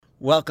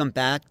Welcome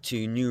back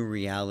to New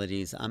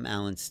Realities. I'm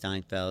Alan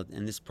Steinfeld,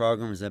 and this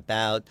program is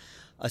about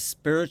a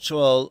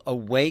spiritual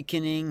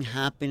awakening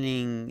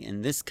happening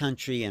in this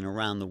country and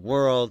around the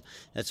world.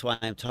 That's why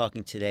I'm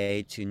talking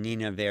today to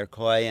Nina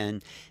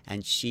Verkooyen,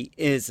 and she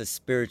is a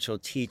spiritual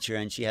teacher,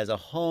 and she has a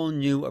whole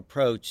new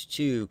approach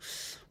to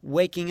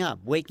waking up,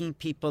 waking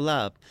people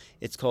up.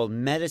 It's called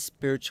meta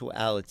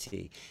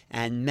spirituality,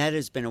 and meta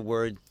has been a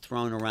word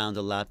thrown around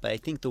a lot, but I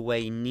think the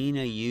way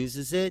Nina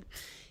uses it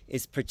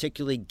is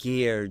particularly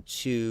geared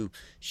to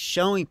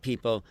showing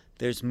people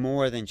there's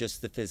more than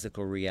just the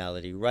physical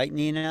reality. Right,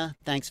 Nina?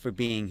 Thanks for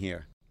being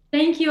here.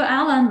 Thank you,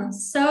 Alan.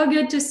 So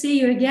good to see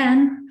you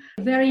again.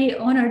 Very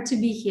honored to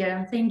be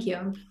here. Thank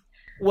you.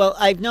 Well,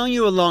 I've known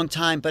you a long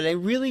time, but I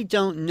really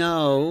don't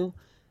know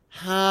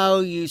how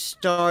you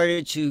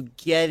started to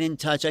get in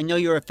touch. I know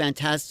you're a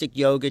fantastic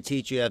yoga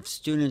teacher. You have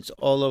students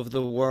all over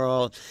the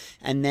world.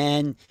 And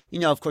then,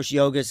 of course,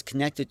 yoga is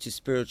connected to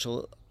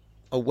spiritual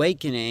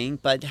awakening,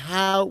 but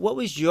what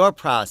was your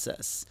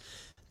process?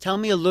 Tell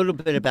me a little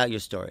bit about your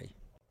story.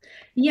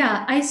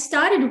 Yeah, I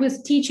started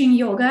with teaching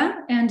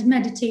yoga and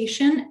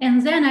meditation,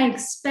 and then I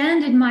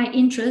expanded my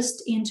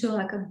interest into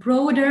like a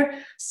broader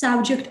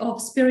subject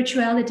of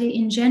spirituality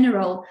in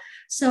general.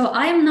 So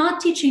I am not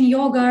teaching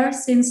yoga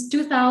since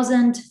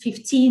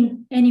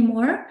 2015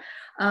 anymore.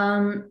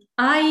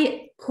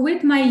 I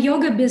quit my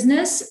yoga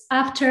business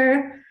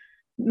after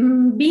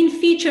being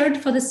featured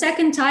for the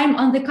second time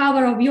on the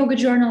cover of Yoga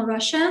Journal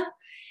Russia.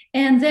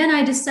 And then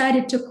I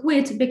decided to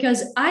quit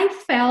because I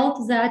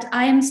felt that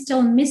I am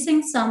still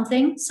missing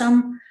something,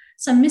 some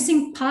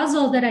missing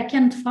puzzle that I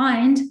can't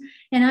find.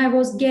 And I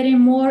was getting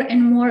more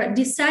and more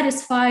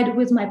dissatisfied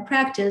with my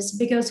practice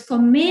because for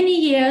many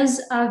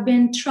years I've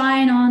been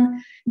trying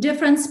on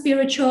different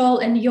spiritual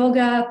and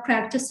yoga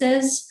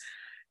practices,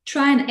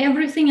 trying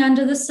everything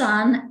under the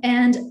sun.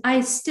 And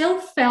I still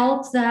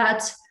felt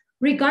that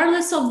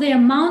regardless of the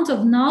amount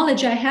of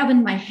knowledge I have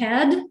in my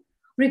head,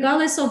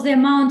 regardless of the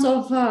amount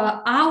of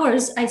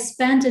hours I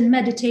spent in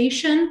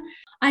meditation,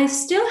 I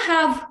still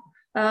have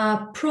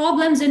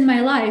problems in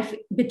my life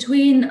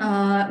between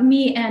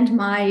me and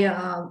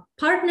my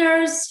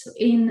partners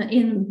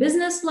in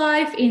business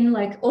life, in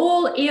like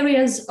all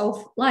areas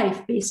of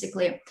life,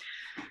 basically.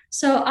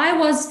 So I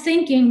was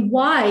thinking,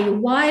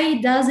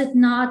 why does it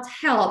not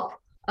help?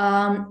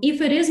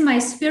 If it is my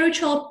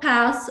spiritual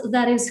path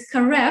that is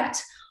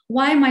correct,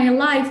 why my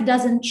life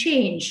doesn't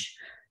change?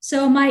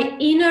 So my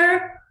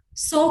inner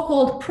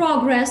so-called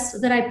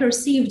progress that I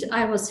perceived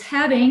I was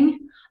having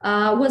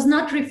was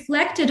not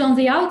reflected on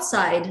the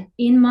outside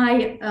in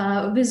my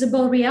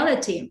visible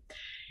reality.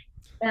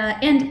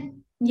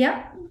 And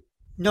yeah.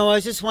 No, I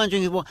was just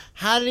wondering, well,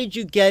 how did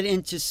you get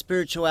into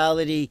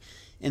spirituality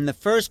in the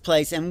first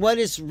place? And what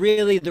is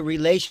really the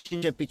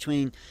relationship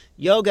between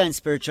yoga and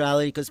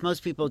spirituality? Because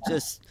most people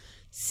just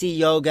see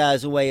yoga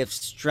as a way of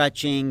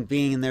stretching,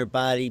 being in their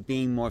body,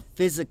 being more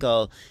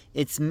physical.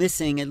 It's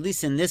missing, at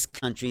least in this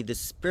country, the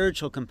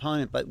spiritual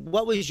component. But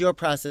what was your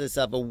process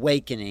of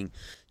awakening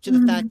to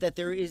the fact that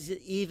there is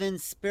even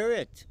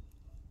spirit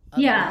up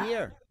Yeah.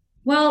 here?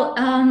 Well,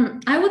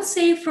 I would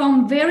say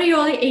from very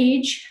early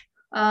age,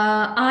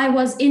 I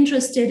was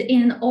interested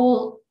in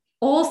all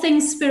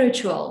things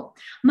spiritual.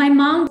 My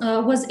mom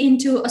was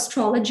into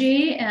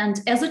astrology and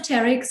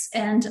esoterics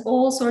and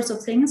all sorts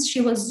of things. She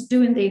was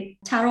doing the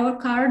tarot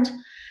card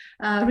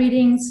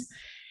readings.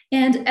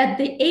 And at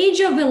the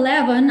age of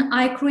 11,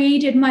 I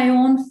created my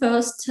own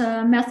first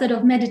method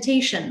of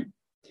meditation.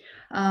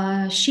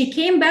 She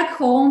came back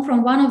home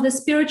from one of the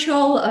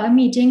spiritual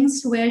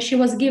meetings where she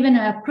was given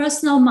a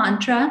personal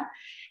mantra,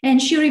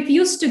 and she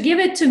refused to give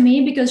it to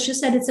me because she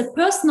said it's a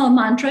personal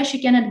mantra.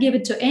 She cannot give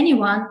it to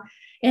anyone.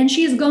 And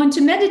she's going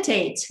to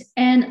meditate.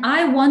 And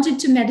I wanted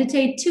to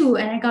meditate too.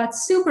 And I got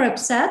super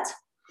upset.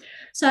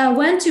 So I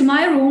went to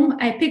my room.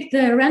 I picked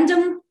the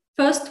random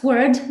first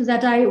word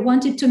that I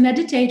wanted to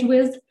meditate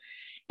with.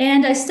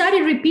 And I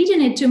started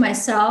repeating it to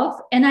myself.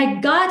 And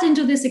I got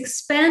into this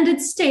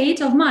expanded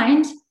state of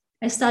mind.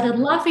 I started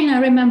laughing. I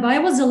remember I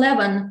was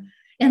 11.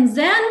 And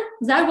then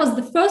that was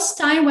the first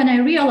time when I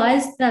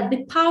realized that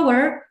the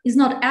power is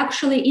not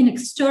actually in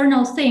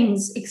external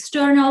things,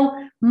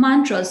 external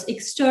mantras,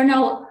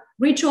 external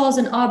rituals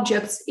and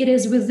objects. It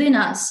is within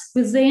us,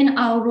 within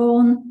our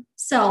own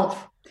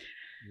self.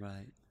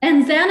 Right.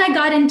 And then I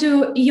got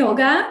into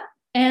yoga.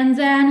 And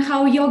then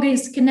how yoga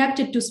is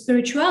connected to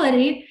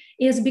spirituality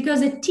is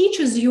because it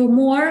teaches you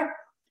more.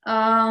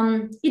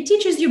 It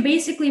teaches you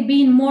basically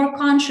being more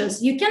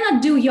conscious. You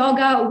cannot do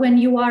yoga when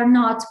you are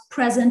not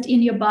present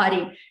in your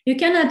body. You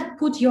cannot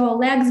put your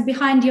legs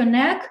behind your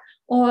neck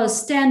or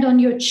stand on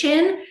your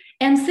chin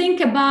and think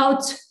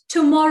about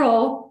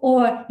tomorrow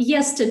or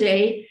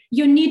yesterday.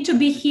 You need to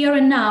be here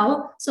and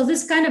now. So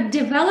this kind of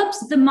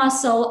develops the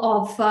muscle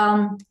of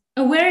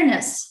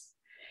awareness.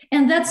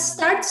 And that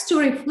starts to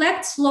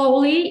reflect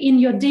slowly in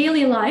your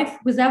daily life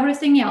with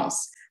everything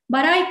else.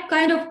 But I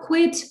kind of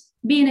quit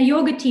being a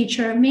yoga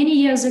teacher many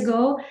years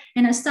ago,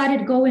 and I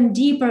started going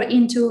deeper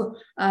into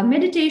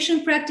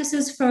meditation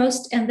practices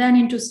first, and then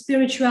into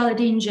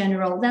spirituality in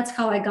general. That's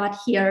how I got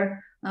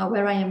here,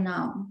 where I am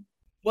now.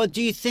 Well,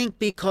 do you think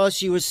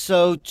because you were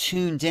so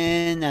tuned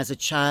in as a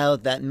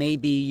child that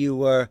maybe you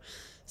were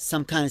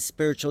some kind of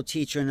spiritual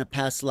teacher in a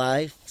past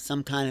life?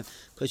 Some kind of,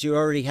 because you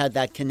already had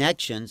that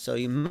connection, so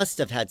you must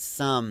have had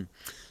some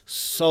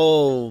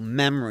soul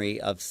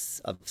memory of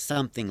of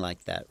something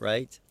like that,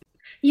 right?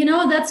 You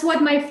know, that's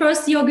what my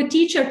first yoga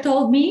teacher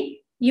told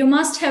me. You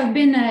must have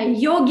been a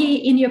yogi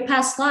in your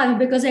past life,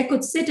 because I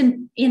could sit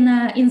in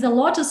the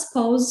lotus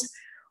pose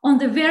on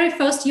the very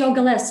first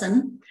yoga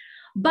lesson.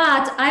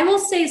 But I will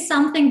say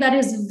something that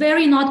is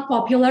very not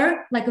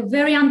popular, like a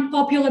very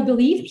unpopular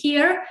belief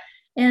here,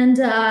 and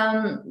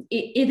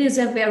it is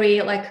a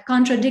very like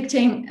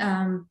contradicting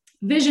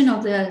vision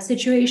of the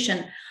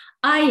situation.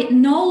 I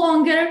no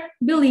longer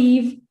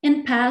believe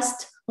in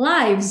past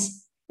lives.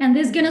 And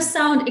this is going to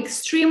sound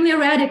extremely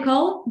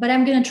radical, but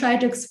I'm going to try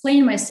to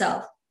explain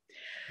myself.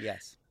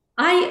 Yes.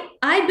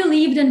 I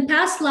believed in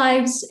past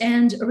lives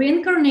and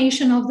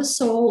reincarnation of the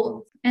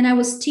soul, and I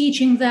was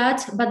teaching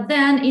that. But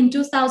then in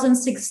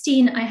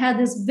 2016, I had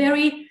this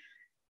very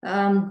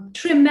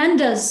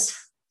tremendous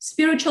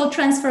spiritual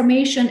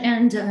transformation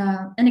and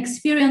an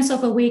experience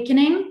of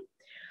awakening,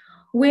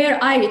 where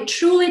I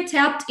truly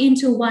tapped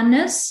into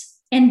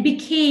oneness and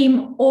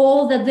became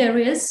all that there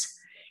is.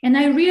 And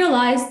I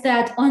realized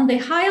that on the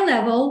high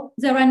level,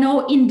 there are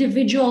no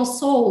individual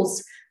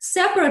souls.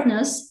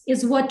 Separateness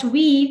is what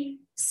we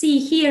see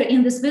here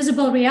in this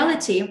visible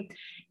reality.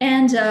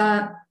 And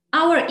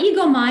our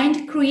ego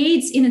mind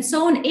creates in its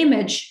own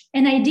image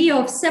an idea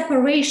of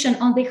separation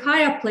on the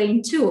higher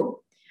plane too.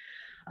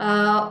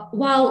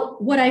 While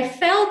what I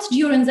felt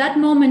during that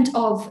moment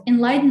of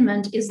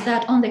enlightenment is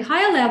that on the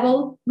higher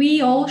level,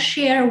 we all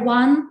share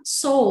one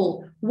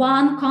soul,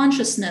 one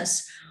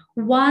consciousness,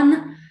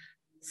 one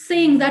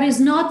thing that is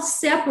not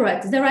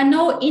separate. There are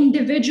no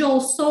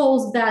individual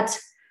souls that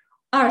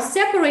are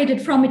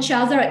separated from each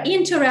other,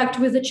 interact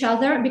with each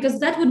other, because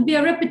that would be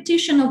a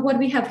repetition of what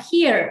we have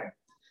here.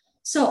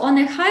 So on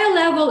a higher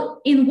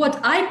level, in what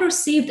I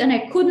perceived, and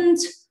I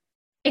couldn't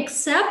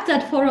accept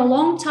that for a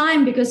long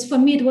time, because for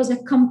me it was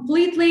a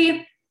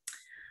completely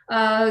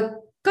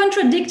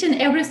contradicting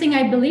everything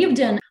I believed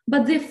in.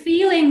 But the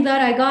feeling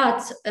that I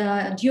got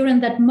during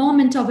that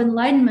moment of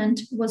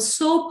enlightenment was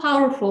so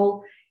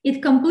powerful.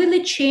 It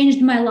completely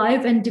changed my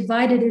life and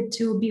divided it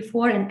to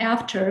before and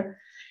after.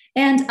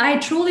 And I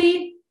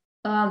truly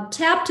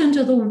tapped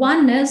into the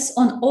oneness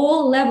on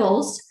all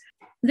levels.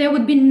 There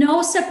would be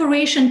no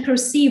separation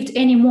perceived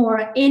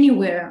anymore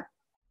anywhere.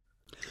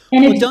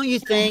 And well, don't you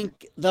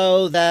think,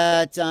 though,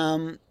 that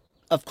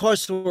of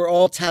course we're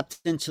all tapped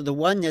into the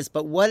oneness,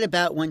 but what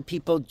about when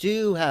people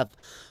do have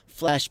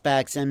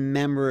flashbacks and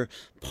remember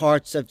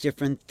parts of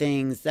different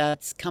things?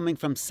 That's coming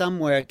from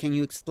somewhere. Can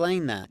you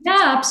explain that?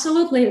 Yeah,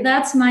 absolutely.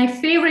 That's my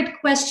favorite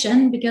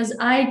question, because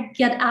I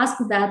get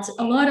asked that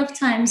a lot of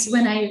times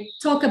when I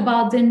talk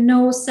about the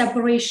no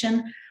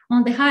separation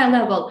on the higher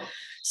level.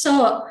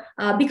 So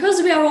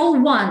because we are all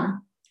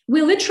one,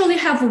 we literally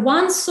have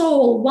one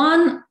soul,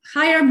 one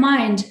higher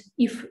mind,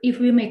 if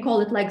we may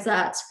call it like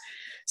that.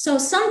 So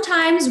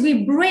sometimes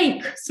we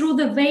break through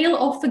the veil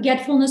of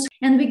forgetfulness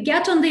and we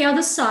get on the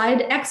other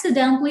side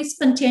accidentally,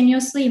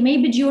 spontaneously,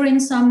 maybe during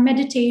some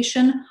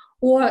meditation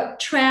or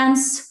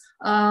trance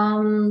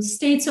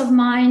states of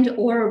mind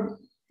or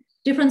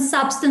different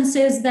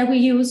substances that we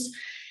use.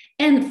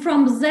 And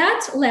from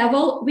that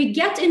level, we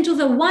get into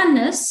the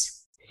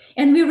oneness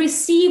and we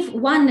receive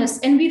oneness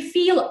and we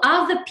feel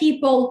other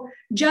people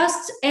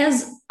just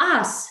as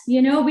us,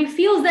 we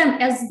feel them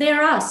as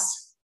they're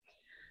us.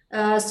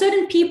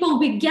 Certain people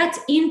we get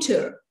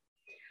into.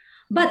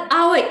 But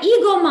our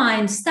ego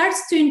mind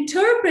starts to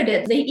interpret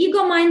it. The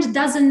ego mind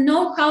doesn't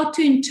know how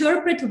to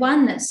interpret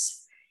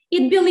oneness.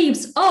 It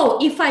believes,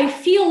 if I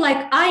feel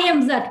like I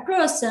am that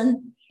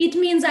person, it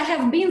means I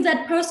have been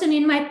that person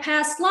in my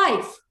past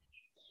life.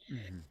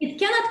 Mm-hmm. It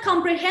cannot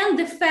comprehend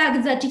the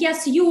fact that,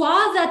 yes, you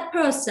are that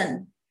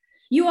person.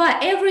 You are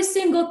every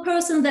single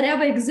person that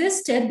ever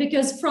existed,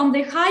 because from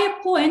the higher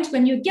point,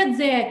 when you get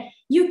there,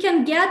 you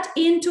can get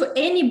into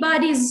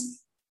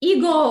anybody's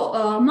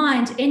ego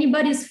mind,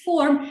 anybody's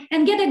form,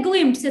 and get a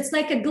glimpse. It's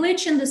like a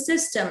glitch in the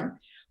system.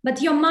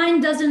 But your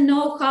mind doesn't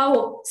know how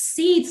to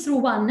see through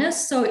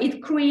oneness, so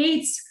it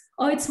creates,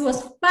 it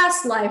was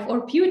past life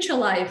or future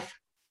life.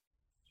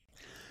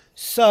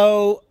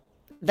 So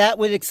that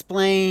would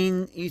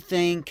explain, you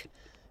think,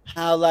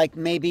 how like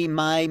maybe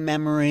my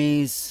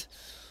memories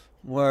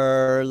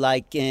were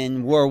like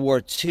in World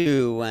War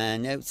II,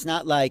 and it's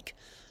not like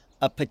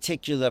a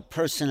particular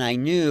person I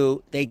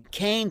knew. They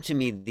came to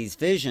me, these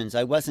visions.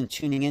 I wasn't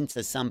tuning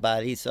into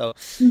somebody, so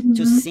it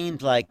just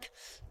seemed like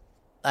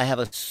I have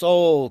a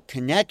soul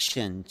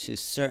connection to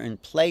certain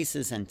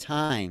places and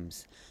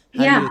times.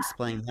 How do you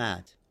explain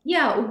that?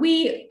 Yeah,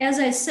 we, as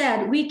I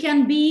said, we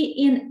can be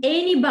in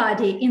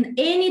anybody, in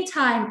any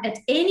time, at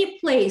any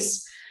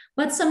place.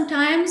 But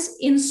sometimes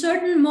in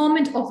certain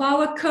moment of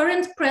our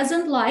current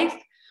present life,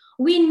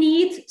 we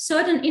need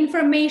certain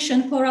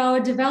information for our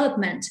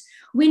development.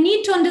 We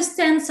need to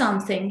understand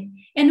something.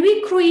 And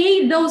we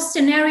create those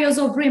scenarios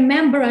of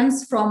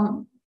remembrance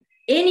from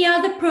any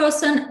other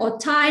person or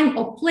time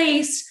or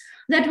place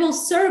that will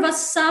serve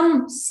us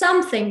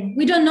something.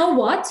 We don't know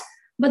what,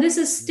 but this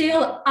is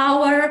still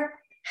our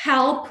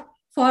help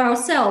for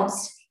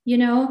ourselves, you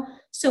know.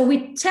 So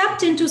we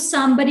tapped into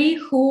somebody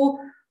who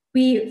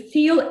we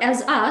feel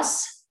as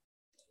us,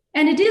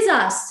 and it is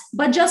us,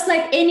 but just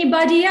like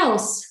anybody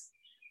else.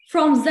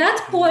 From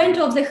that point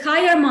of the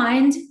higher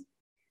mind,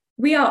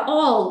 we are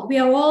all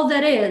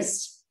that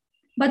is.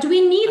 But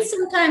we need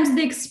sometimes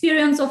the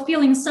experience of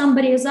feeling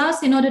somebody is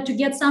us in order to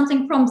get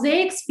something from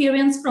their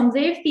experience, from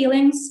their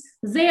feelings,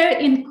 there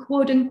in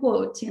quote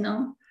unquote, you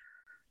know.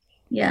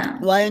 Yeah.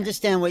 Well, I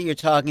understand what you're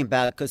talking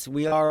about because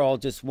we are all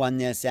just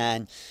oneness,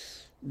 and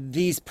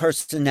these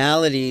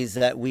personalities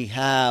that we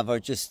have are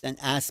just an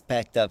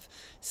aspect of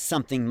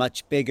something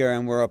much bigger,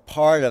 and we're a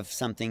part of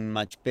something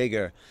much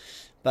bigger.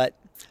 But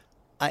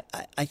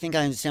I think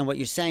I understand what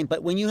you're saying.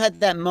 But when you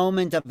had that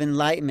moment of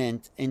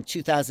enlightenment in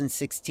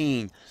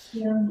 2016,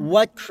 Yeah.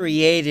 what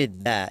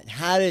created that?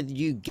 How did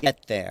you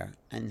get there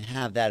and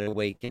have that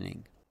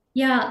awakening?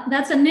 Yeah,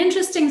 that's an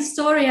interesting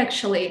story,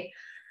 actually.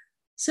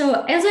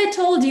 So, as I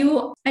told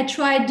you, I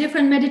tried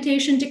different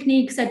meditation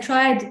techniques. I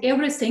tried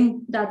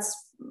everything that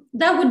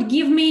would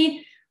give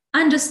me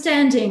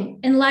understanding,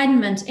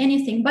 enlightenment,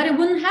 anything, but it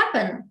wouldn't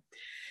happen.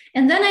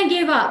 And then I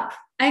gave up.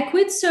 I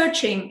quit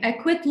searching. I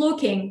quit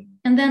looking.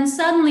 And then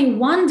suddenly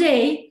one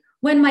day,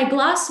 when my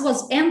glass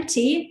was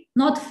empty,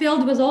 not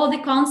filled with all the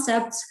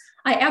concepts,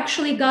 I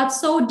actually got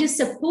so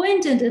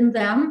disappointed in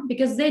them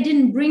because they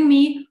didn't bring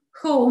me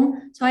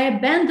home. So I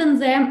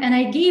abandoned them and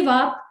I gave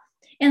up.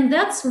 And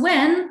that's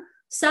when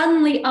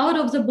suddenly, out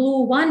of the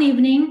blue, one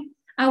evening,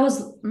 I was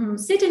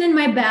sitting in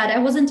my bed. I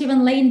wasn't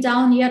even laying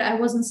down yet. I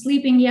wasn't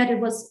sleeping yet. It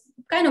was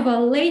kind of a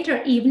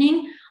later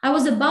evening. I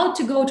was about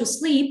to go to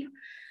sleep.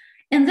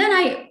 And then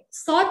I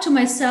thought to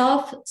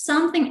myself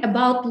something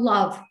about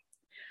love.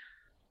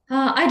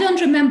 I don't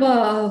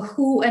remember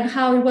who and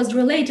how it was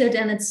related,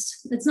 and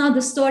it's not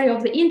the story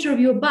of the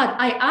interview, but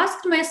I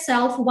asked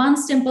myself one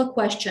simple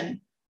question.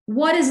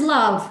 What is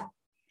love?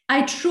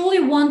 I truly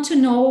want to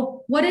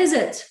know, what is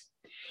it?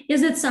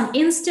 Is it some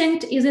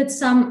instinct? Is it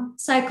some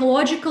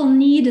psychological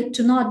need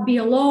to not be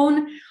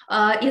alone?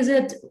 What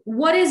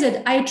is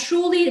it? I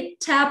truly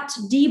tapped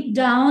deep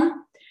down.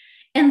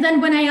 And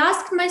then when I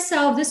asked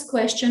myself this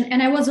question,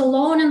 and I was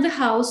alone in the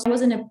house, I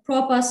was in a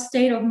proper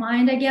state of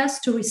mind, I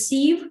guess, to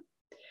receive.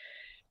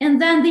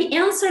 And then the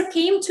answer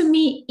came to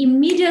me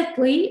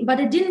immediately, but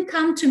it didn't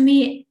come to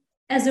me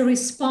as a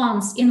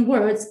response in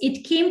words.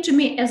 It came to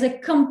me as a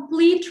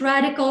complete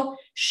radical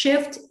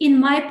shift in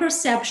my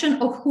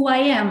perception of who I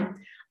am.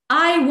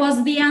 I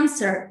was the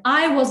answer.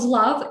 I was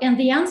love. And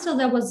the answer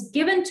that was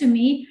given to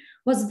me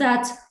was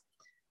that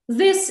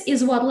this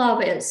is what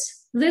love is.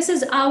 This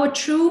is our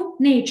true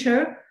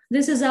nature.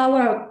 This is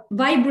our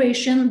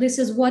vibration. This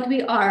is what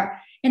we are.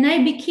 And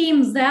I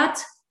became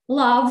that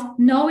love,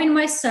 knowing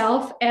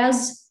myself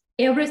as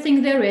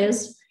everything there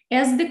is,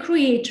 as the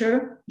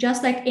creator,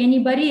 just like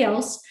anybody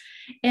else.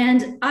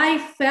 And I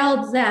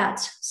felt that.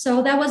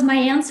 So that was my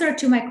answer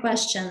to my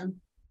question.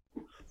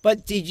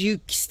 But did you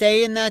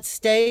stay in that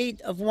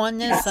state of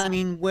oneness? Yes. I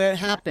mean, where it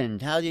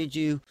happened? How did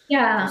you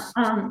Yeah,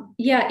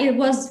 just it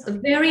was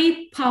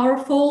very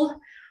powerful,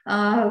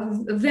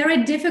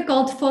 very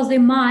difficult for the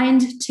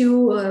mind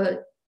to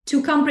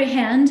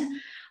comprehend.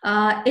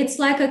 It's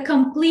like a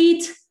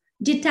complete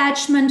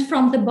detachment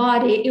from the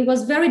body. It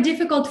was very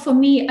difficult for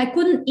me. I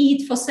couldn't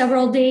eat for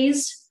several days.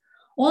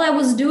 All I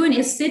was doing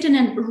is sitting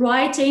and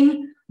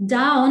writing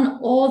down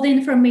all the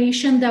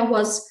information that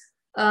was,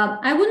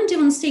 I wouldn't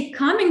even say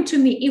coming to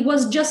me. It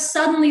was just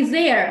suddenly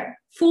there,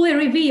 fully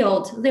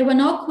revealed. There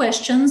were no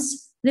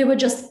questions. They were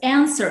just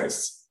answers.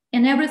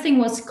 And everything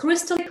was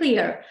crystal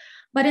clear.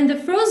 But in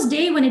the first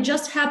day when it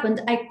just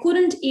happened, I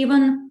couldn't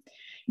even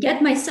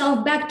get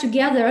myself back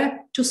together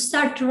to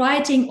start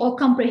writing or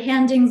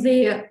comprehending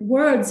the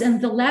words and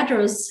the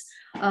letters.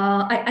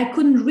 I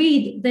couldn't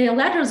read. The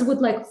letters would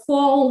like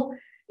fall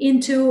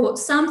into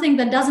something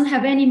that doesn't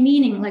have any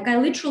meaning. Like I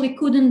literally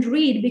couldn't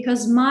read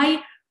because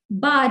my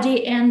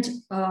body and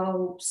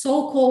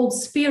so-called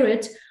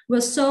spirit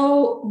were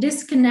so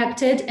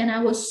disconnected, and I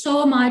was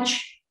so much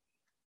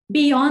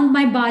beyond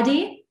my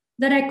body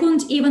that I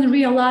couldn't even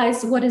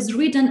realize what is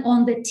written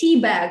on the tea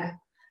bag.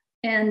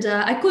 And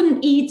I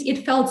couldn't eat.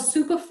 It felt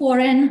super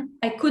foreign.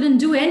 I couldn't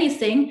do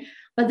anything.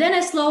 But then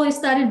I slowly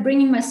started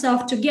bringing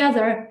myself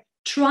together,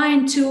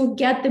 trying to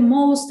get the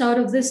most out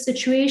of this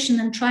situation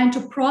and trying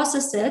to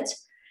process it.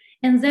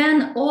 And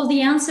then all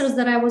the answers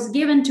that I was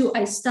given to,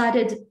 I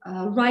started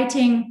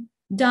writing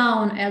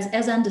down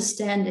as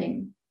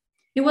understanding.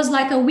 It was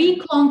like a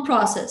week-long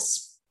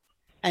process.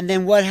 and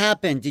then what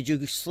happened? Did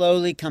you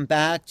slowly come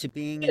back to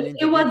being an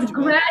It was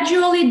individual?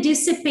 gradually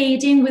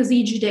dissipating with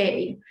each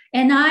day.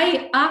 And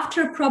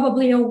after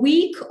probably a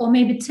week or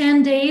maybe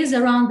 10 days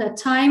around that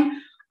time,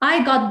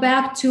 I got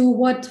back to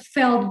what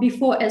felt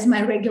before as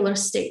my regular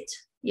state.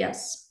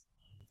 Yes.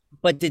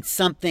 But did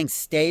something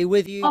stay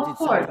with you? Of Did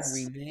something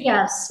course. remain?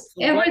 Yes.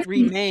 So what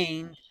Everything.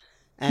 remained,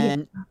 Yeah.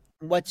 and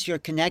what's your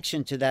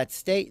connection to that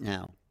state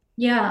now?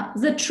 Yeah.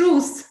 The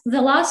truth,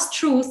 the last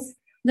truth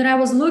that I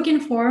was looking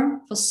for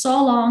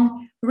so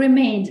long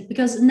remained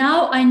because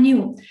now I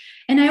knew.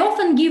 And I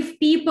often give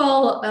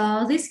people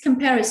this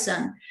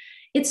comparison.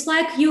 It's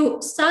like you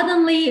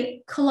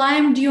suddenly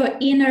climbed your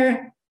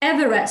inner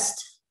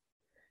Everest.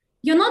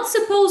 You're not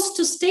supposed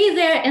to stay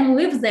there and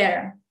live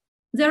there.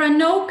 There are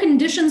no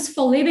conditions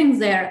for living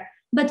there,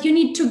 but you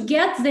need to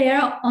get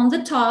there on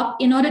the top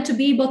in order to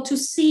be able to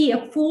see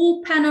a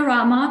full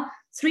panorama,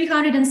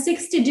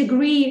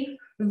 360-degree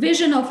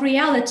vision of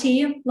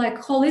reality,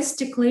 like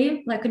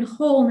holistically, like in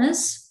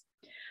wholeness.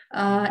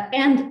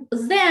 And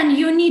then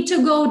you need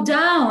to go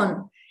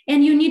down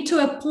and you need to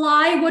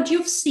apply what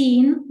you've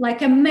seen,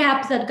 like a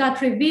map that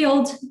got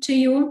revealed to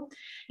you.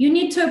 You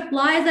need to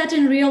apply that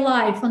in real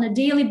life on a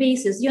daily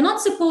basis. You're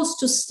not supposed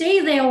to stay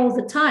there all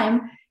the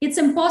time. It's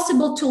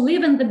impossible to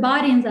live in the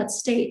body in that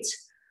state.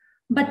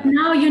 But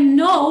now you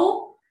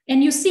know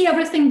and you see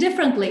everything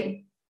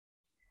differently.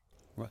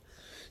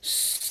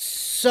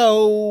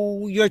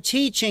 So your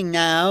teaching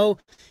now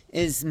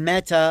is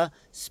meta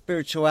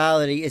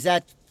spirituality. Is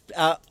that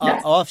an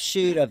Yes.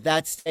 offshoot of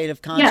that state of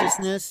Yes.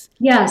 consciousness?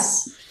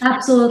 Yes, So,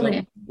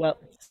 absolutely. well,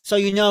 so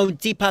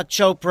Deepak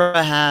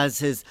Chopra has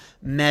his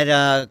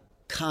meta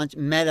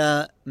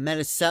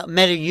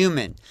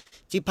human.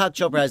 Deepak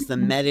Chopra has the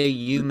meta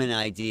human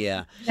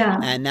idea, Yeah.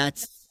 and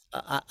that's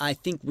I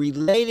think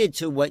related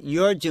to what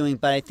you're doing,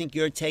 but I think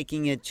you're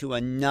taking it to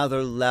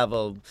another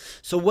level.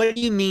 So, what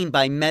do you mean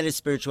by meta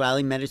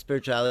spirituality? Meta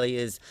spirituality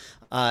is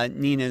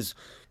Nina's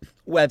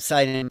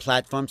website and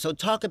platform. So,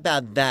 talk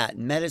about that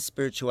meta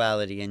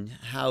spirituality and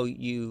how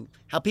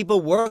people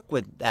work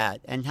with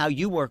that, and how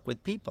you work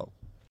with people.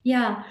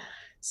 Yeah.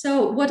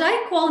 So what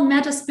I call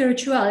meta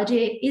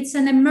spirituality, it's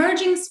an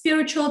emerging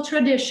spiritual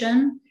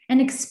tradition, an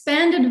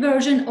expanded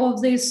version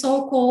of the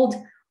so-called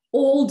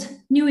old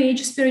new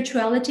age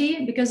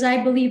spirituality, because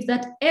I believe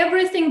that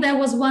everything that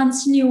was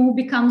once new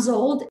becomes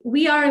old.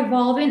 We are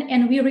evolving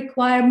and we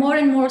require more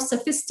and more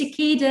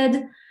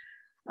sophisticated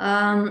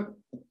um,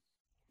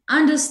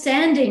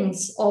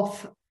 understandings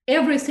of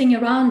everything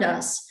around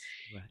us.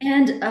 Right.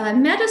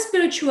 And meta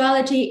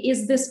spirituality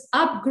is this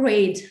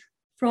upgrade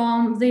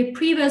from the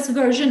previous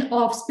version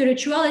of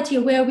spirituality,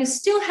 where we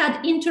still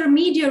had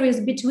intermediaries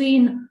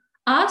between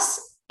us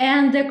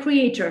and the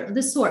creator,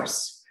 the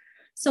source.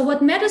 So,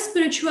 what meta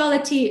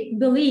spirituality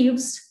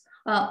believes,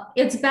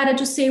 it's better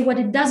to say what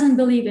it doesn't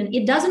believe in.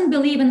 It doesn't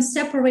believe in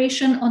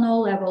separation on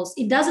all levels,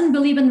 it doesn't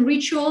believe in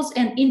rituals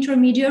and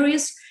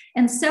intermediaries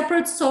and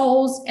separate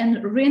souls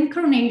and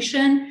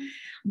reincarnation,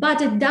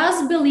 but it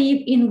does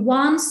believe in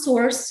one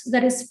source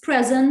that is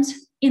present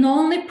in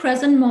only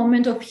present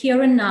moment of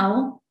here and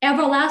now,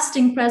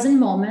 everlasting present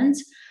moment.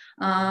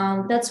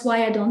 That's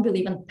why I don't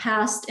believe in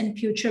past and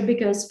future,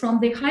 because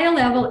from the higher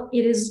level,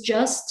 it is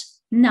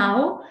just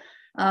now.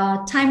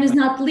 Time is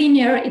not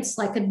linear. It's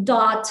like a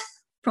dot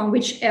from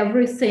which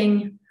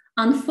everything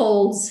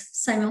unfolds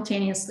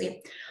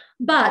simultaneously.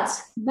 But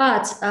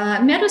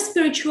meta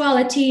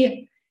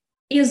spirituality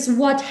is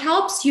what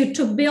helps you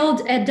to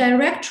build a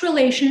direct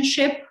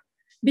relationship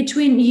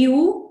between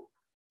you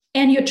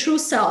and your true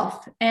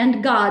self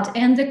and God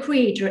and the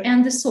creator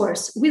and the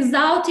source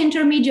without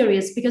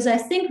intermediaries, because I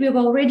think we've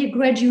already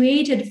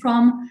graduated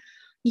from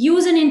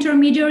using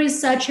intermediaries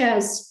such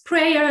as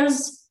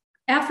prayers,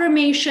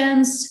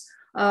 affirmations,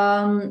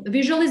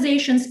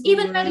 visualizations,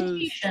 even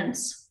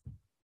meditations.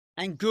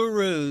 And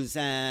gurus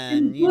And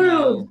and,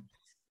 guru.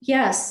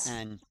 Yes.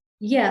 and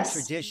Yes.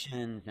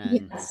 traditions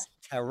and Yes.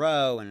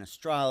 tarot and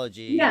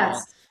astrology and all.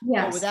 Yes.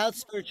 Yes. But without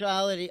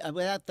spirituality,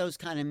 without those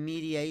kind of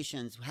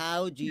mediations,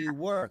 how do you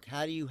work?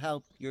 How do you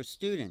help your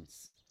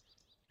students?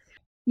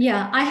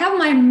 Yeah, I have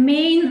my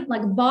main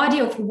body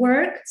of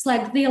work. It's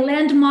like the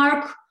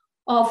landmark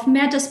of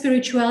meta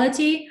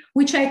spirituality,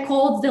 which I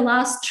called the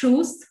last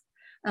truth,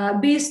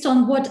 based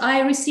on what I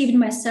received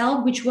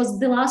myself, which was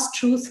the last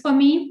truth for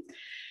me.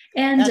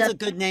 And that's a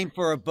good name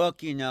for a book,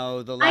 The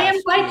Last I am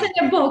writing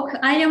Truth. a book.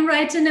 I am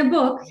writing a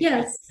book.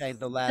 Yes. Say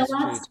the last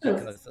truth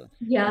because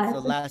yeah, the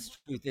last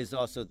truth is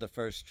also the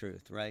first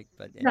truth, right?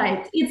 But anyway,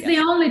 right. It's the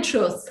only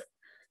truth,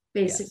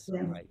 basically.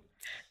 Yes, right.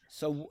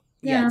 So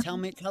yeah,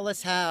 tell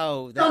us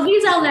how. So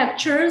these are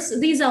lectures.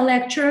 These are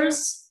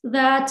lectures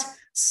that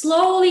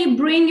slowly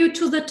bring you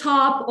to the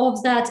top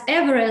of that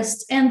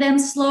Everest and then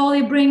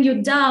slowly bring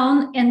you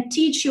down and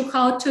teach you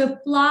how to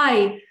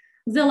apply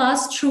the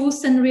last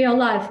truth in real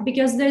life,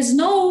 because there's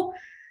no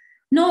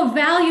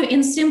value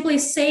in simply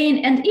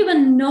saying and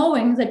even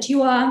knowing that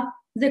you are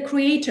the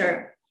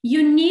creator.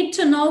 You need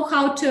to know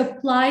how to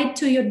apply it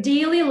to your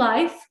daily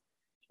life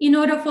in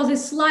order for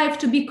this life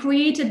to be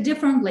created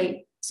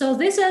differently. So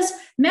this is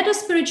meta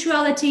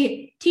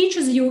spirituality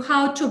teaches you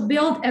how to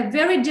build a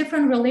very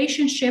different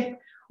relationship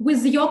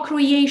with your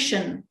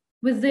creation,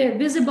 with the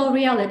visible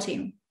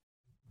reality.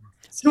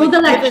 Through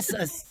the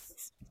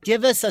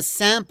give us a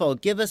sample,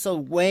 give us a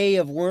way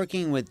of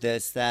working with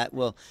this that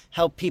will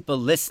help people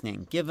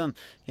listening. You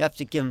have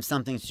to give them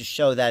something to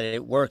show that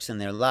it works in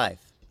their life.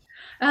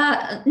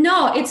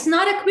 No, it's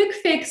not a quick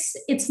fix.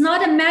 It's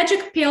not a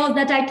magic pill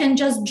that I can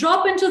just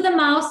drop into the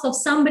mouth of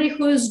somebody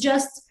who is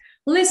just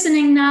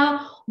listening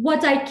now.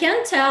 What I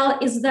can tell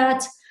is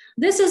that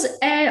this is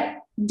a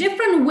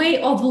different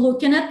way of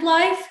looking at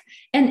life.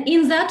 And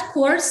in that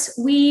course,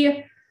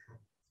 we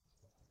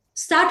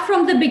start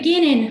from the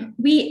beginning.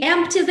 We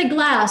empty the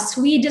glass.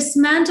 We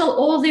dismantle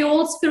all the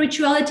old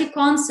spirituality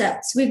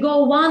concepts. We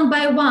go one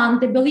by one,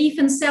 the belief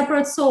in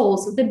separate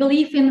souls, the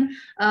belief in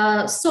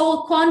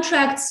soul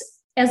contracts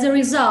as a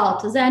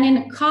result, then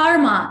in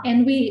karma.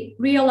 And we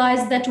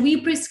realize that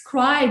we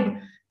prescribe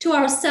to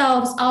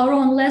ourselves our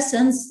own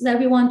lessons that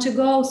we want to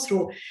go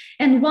through.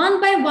 And one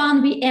by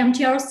one, we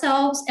empty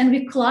ourselves and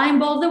we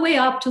climb all the way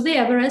up to the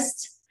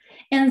Everest.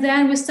 And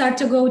then we start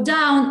to go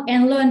down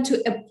and learn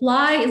to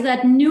apply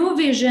that new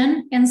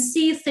vision and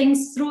see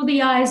things through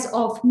the eyes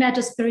of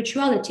meta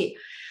spirituality.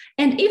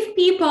 And if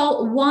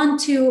people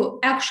want to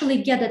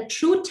actually get a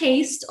true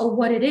taste of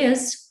what it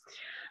is,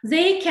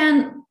 they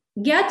can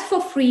get for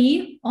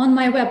free on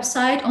my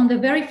website, on the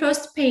very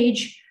first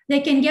page, they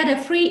can get a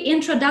free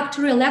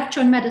introductory lecture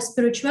on meta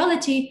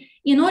spirituality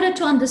in order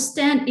to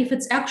understand if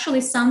it's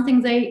actually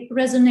something they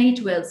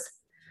resonate with.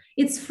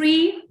 It's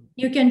free.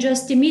 You can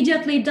just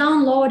immediately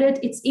download it.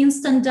 It's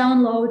instant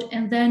download,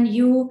 and then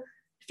you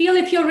feel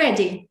if you're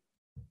ready.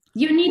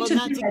 You need to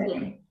be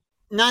ready.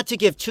 Not to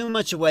give too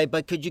much away,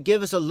 but could you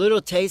give us a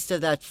little taste of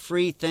that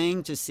free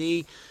thing to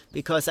see?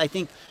 Because I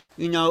think,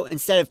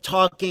 instead of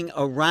talking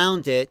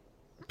around it,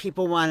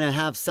 people want to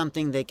have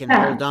something they can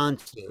hold on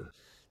to.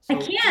 So,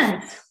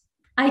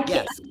 I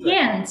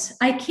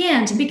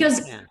can't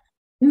because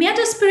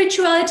meta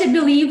spirituality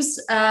believes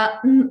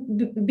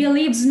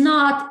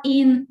not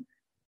in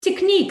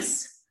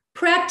techniques,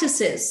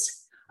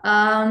 practices,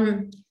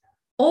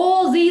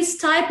 all these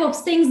type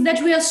of things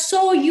that we are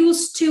so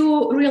used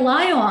to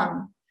rely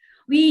on.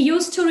 We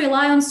used to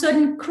rely on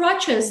certain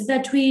crutches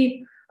that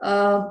we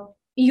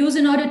use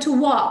in order to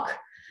walk.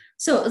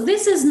 So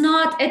this is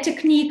not a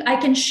technique I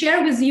can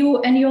share with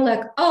you and you're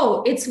like,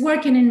 oh, it's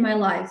working in my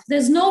life.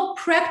 There's no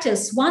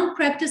practice, one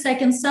practice I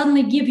can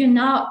suddenly give you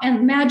now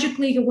and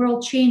magically your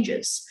world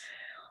changes.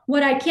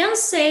 What I can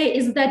say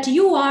is that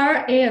you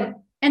are an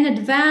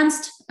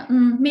advanced,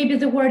 maybe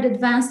the word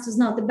advanced is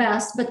not the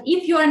best, but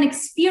if you're an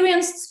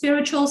experienced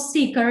spiritual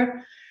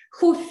seeker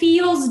who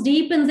feels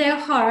deep in their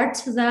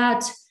heart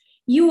that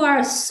you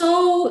are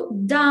so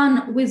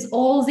done with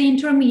all the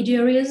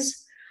intermediaries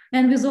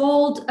and with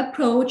old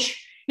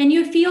approach, and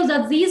you feel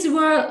that these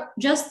were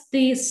just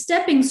the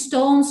stepping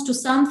stones to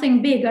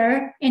something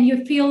bigger, and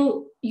you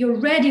feel you're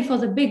ready for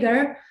the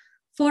bigger,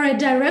 for a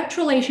direct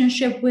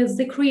relationship with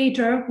the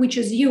creator, which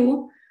is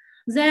you,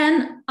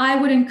 then I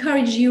would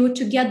encourage you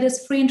to get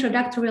this free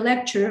introductory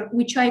lecture,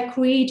 which I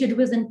created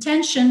with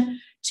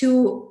intention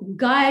to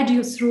guide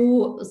you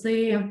through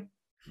the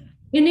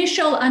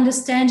initial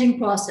understanding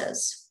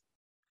process.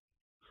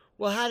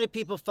 Well, how do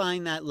people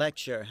find that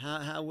lecture?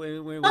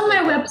 Where on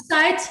my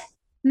website,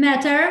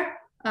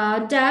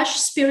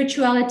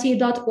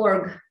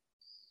 meta-spirituality.org.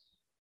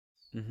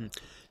 Mm-hmm.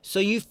 So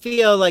you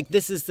feel like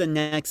this is the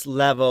next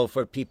level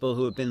for people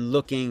who have been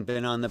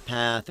on the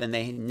path, and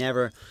they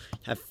never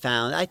have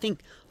found. I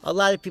think a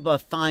lot of people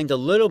have found a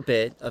little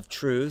bit of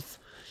truth,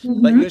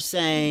 but you're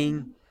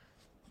saying,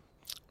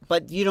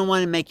 but you don't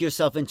want to make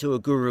yourself into a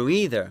guru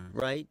either,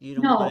 right? You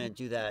don't want to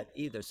do that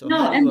either. So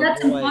and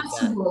that's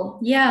impossible.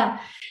 That? Yeah.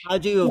 How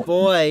do you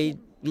avoid,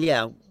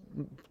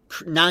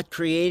 not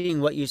creating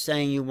what you're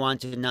saying you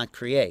want to not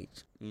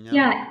create?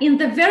 Yeah. In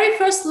the very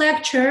first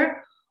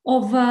lecture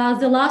of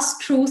the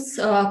Last Truth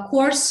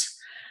course,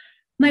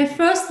 my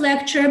first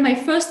lecture, my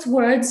first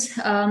words,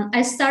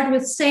 I start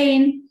with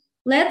saying,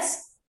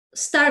 let's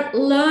start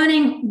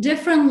learning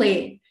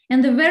differently.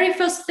 And the very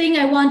first thing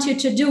I want you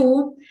to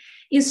do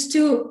is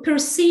to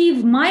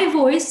perceive my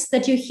voice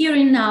that you're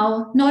hearing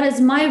now, not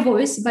as my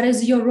voice, but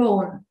as your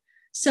own.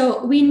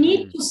 So we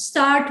need to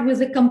start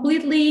with a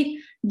completely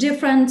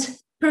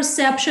different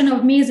perception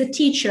of me as a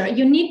teacher.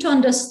 You need to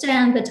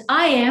understand that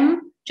I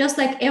am, just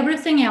like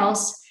everything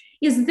else,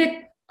 is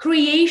the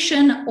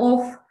creation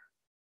of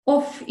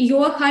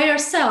your higher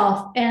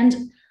self.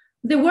 And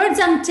the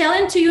words I'm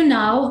telling to you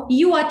now,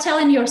 you are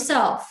telling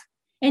yourself.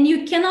 And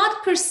you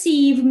cannot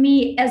perceive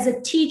me as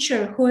a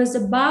teacher who is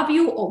above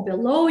you or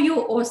below you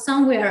or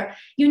somewhere.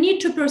 You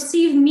need to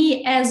perceive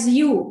me as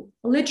you,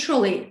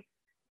 literally,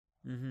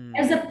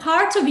 as a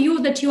part of you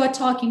that you are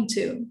talking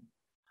to.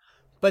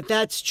 But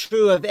that's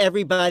true of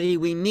everybody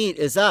we meet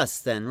is us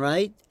then,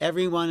 right?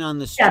 Everyone on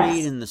the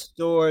street, in the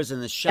stores, in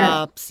the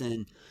shops,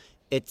 and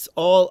it's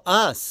all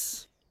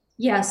us.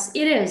 Yes,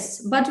 it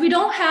is. But we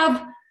don't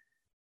have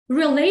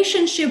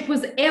relationship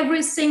with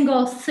every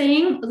single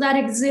thing that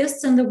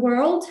exists in the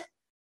world.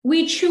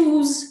 We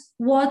choose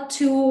what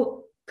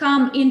to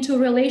come into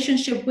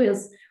relationship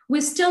with.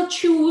 We still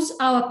choose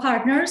our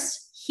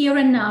partners here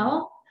and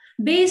now,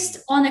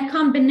 based on a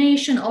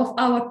combination of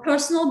our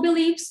personal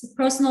beliefs,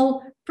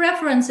 personal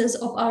preferences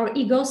of our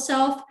ego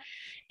self,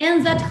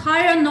 and that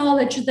higher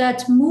knowledge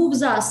that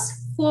moves us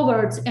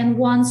forward and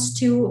wants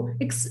to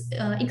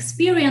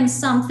experience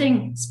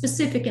something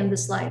specific in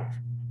this life.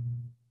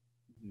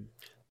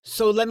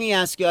 So let me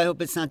ask you, I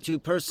hope it's not too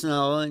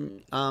personal.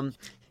 And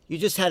you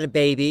just had a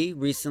baby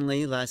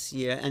recently, last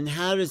year. And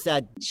how does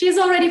that? She's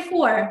already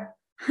 4.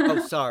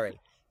 Oh, sorry.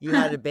 You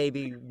had a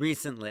baby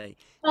recently.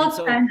 Well, And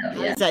so kind of,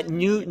 how yeah. does that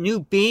new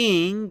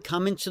being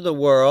come into the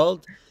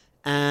world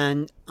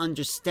and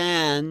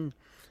understand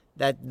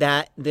that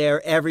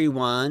they're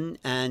everyone?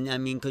 And I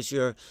mean, because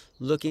you're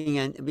looking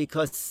at,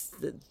 because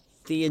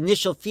the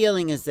initial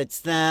feeling is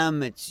it's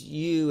them, it's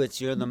you, it's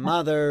you're the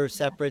mother,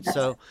 separate.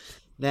 So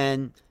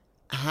then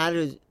how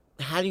do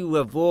how do you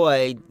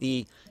avoid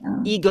the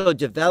ego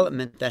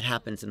development that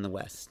happens in the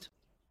West?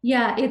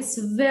 Yeah, it's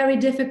very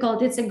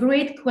difficult. It's a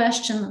great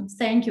question.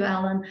 Thank you,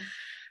 Alan.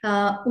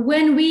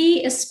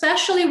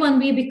 Especially when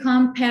we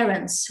become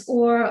parents,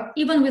 or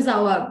even with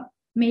our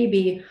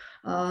maybe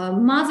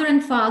mother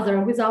and father,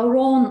 with our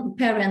own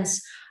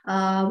parents,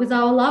 with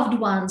our loved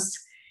ones,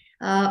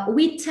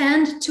 we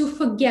tend to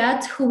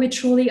forget who we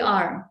truly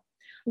are.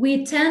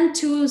 We tend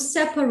to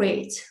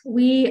separate.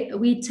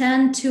 We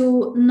tend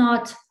to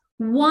not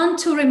want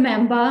to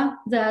remember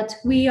that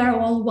we are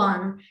all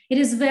one. It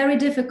is very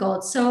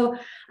difficult. So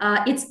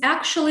it's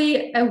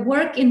actually a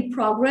work in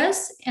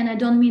progress, and I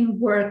don't mean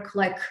work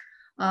like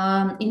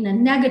in a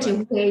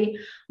negative way,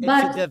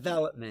 but it's a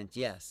development.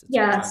 Yes, it's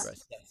yes, a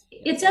progress. Yes,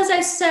 yes. It's as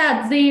I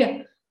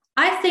said.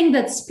 I think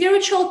that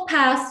spiritual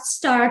path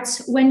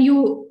starts when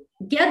you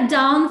get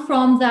down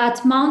from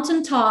that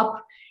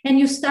mountaintop and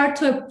you start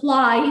to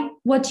apply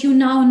what you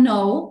now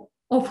know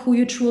of who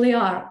you truly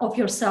are, of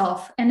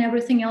yourself and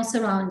everything else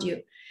around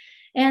you.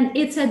 And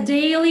it's a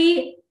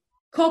daily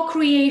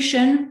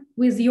co-creation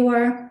with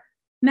your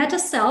meta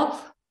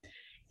self.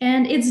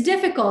 And it's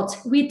difficult.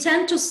 We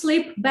tend to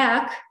slip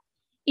back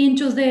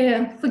into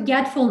the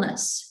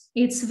forgetfulness.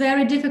 It's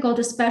very difficult,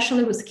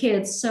 especially with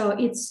kids. So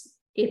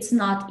it's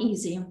not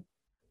easy.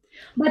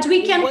 But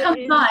we can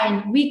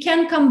combine. We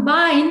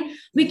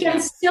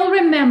can still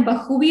remember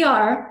who we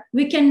are.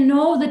 We can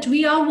know that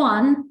we are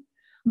one,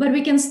 but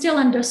we can still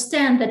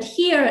understand that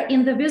here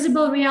in the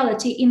visible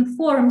reality, in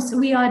forms,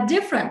 we are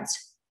different.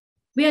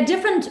 We are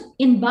different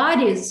in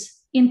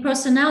bodies, in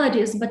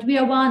personalities, but we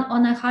are one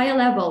on a higher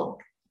level.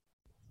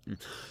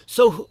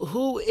 So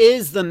who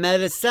is the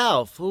meta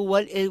self?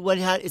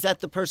 Is that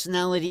the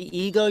personality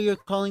ego you're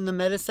calling the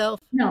meta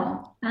self?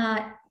 No.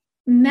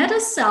 Meta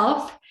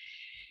self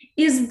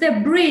is the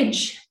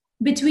bridge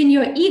between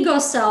your ego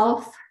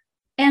self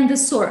and the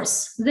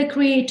source, the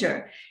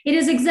creator. It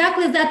is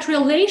exactly that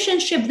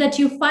relationship that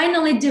you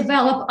finally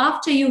develop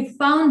after you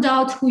found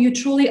out who you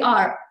truly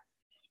are.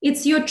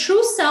 It's your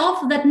true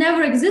self that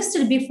never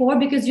existed before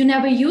because you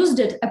never used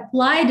it,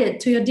 applied it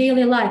to your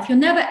daily life. You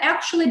never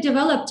actually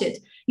developed it.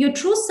 Your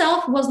true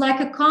self was like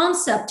a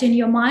concept in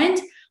your mind,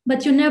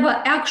 but you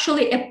never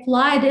actually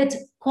applied it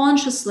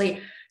consciously.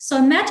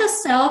 So meta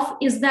self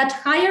is that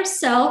higher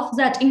self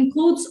that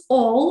includes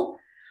all,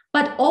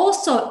 but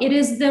also it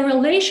is the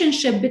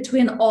relationship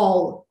between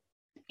all.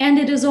 And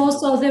it is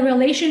also the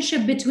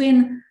relationship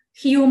between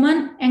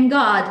human and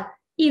God,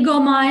 ego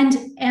mind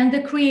and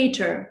the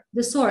creator,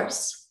 the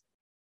source.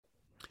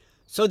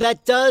 So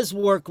that does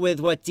work with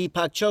what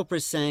Deepak Chopra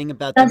is saying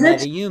about the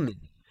meta-human.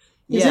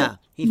 Yeah,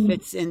 he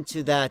fits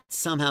into that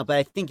somehow, but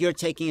I think you're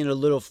taking it a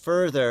little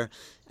further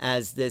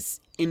as this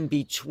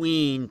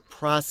in-between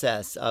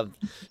process of,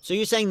 so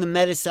you're saying the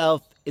meta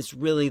self is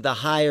really the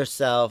higher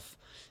self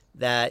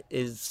that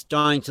is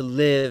starting to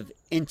live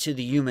into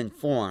the human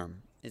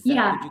form. Is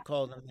that what you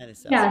call the meta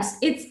self? Yes,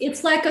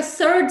 it's like a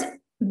third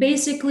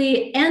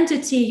basically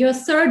entity, your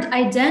third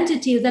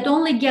identity that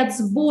only gets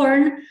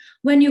born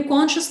when you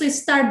consciously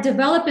start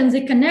developing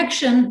the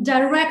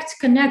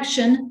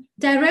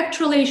direct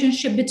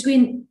relationship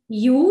between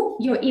you,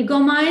 your ego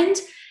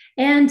mind,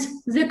 and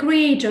the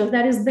creator,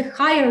 that is the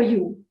higher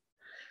you.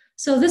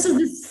 So this is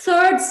the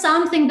third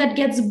something that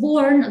gets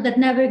born that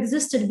never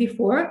existed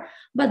before.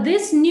 But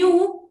this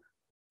new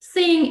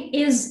thing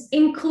is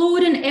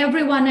including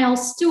everyone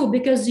else too,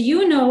 because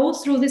you know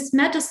through this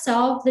meta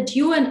self that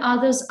you and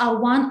others are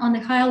one on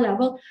a higher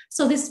level.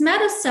 So this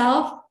meta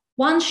self,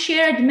 one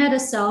shared meta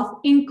self,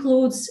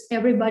 includes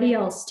everybody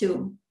else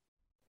too.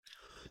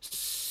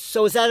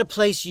 So is that a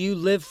place you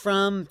live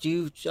from? Do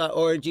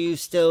you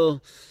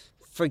still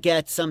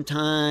forget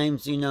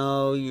sometimes? You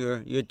know,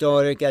 your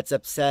daughter gets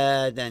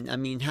upset, and I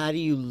mean, how do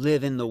you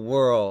live in the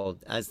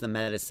world as the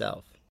meta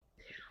self?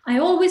 I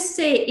always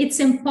say it's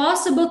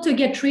impossible to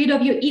get rid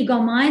of your ego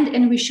mind,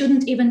 and we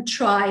shouldn't even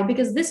try,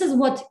 because this is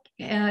what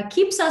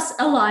keeps us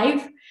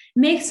alive,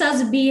 makes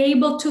us be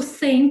able to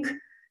think,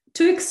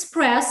 to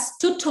express,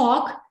 to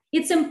talk.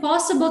 It's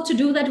impossible to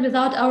do that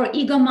without our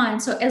ego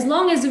mind. So as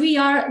long as we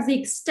are the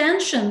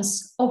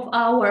extensions of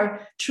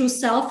our true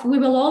self, we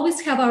will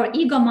always have our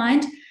ego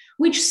mind,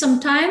 which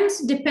sometimes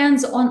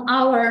depends on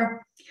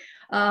our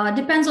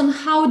depends on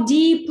how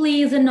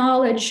deeply the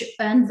knowledge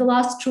and the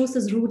last truth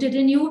is rooted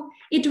in you,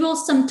 it will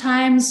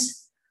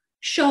sometimes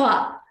show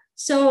up.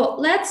 So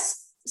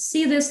let's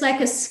see this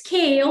like a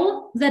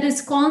scale that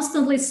is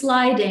constantly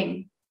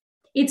sliding.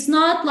 It's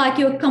not like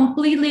you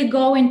completely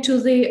go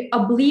into the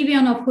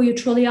oblivion of who you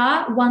truly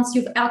are once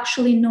you've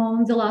actually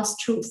known the last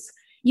truth.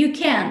 You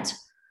can't.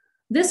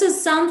 This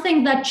is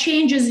something that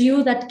changes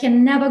you, that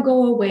can never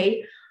go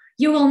away.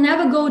 You will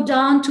never go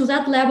down to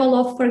that level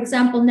of, for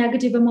example,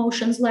 negative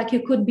emotions like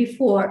you could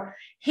before.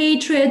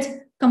 Hatred,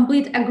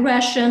 complete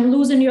aggression,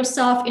 losing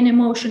yourself in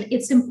emotion.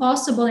 It's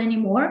impossible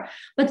anymore.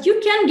 But you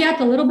can get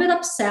a little bit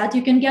upset.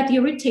 You can get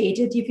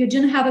irritated. If you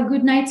didn't have a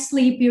good night's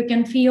sleep, you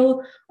can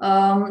feel,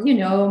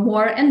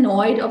 more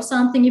annoyed of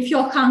something. If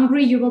you're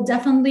hungry, you will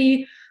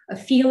definitely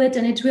feel it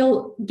and it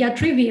will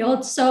get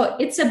revealed. So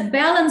it's a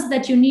balance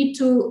that you need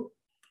to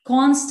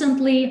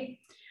constantly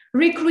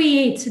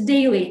recreate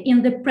daily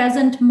in the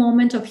present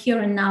moment of here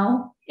and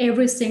now,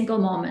 every single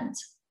moment.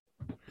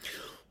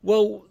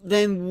 Well,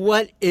 then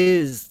what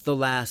is the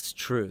last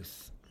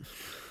truth?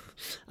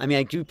 I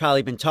mean, you've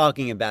probably been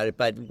talking about it,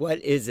 but what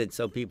is it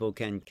so people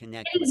can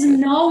connect with It's it?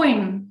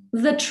 knowing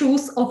the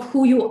truth of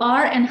who you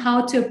are and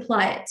how to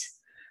apply it.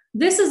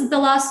 This is the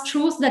last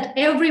truth that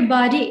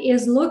everybody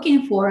is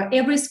looking for,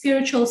 every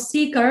spiritual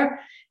seeker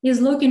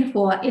is looking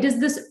for. It is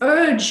this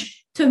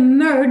urge to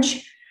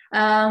merge,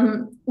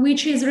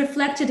 which is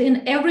reflected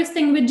in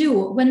everything we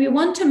do. When we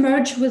want to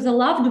merge with a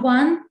loved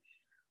one,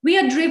 we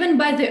are driven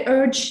by the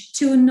urge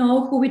to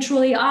know who we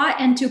truly are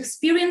and to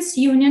experience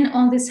union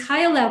on this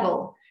higher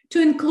level,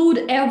 to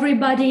include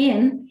everybody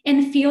in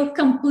and feel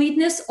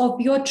completeness of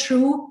your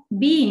true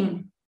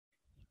being.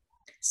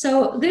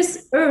 So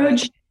this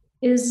urge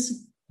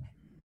is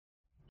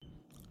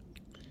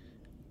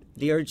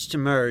The urge to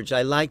merge.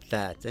 I like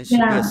that. There should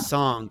be a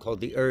song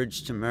called "The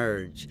Urge to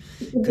Merge,"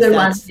 a because good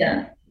one.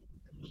 Yeah.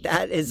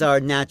 that is our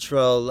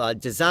natural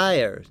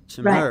desire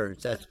to Right.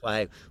 merge. That's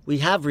why we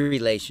have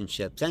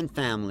relationships and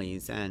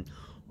families and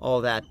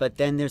all that. But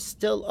then there's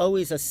still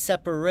always a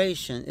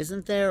separation,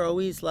 isn't there?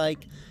 Always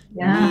like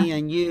Yeah. me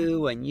and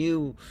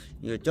you,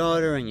 your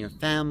daughter and your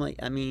family.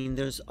 I mean,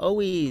 there's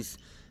always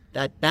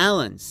that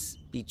balance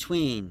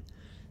between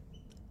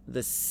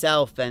the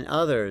self and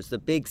others, the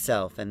big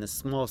self and the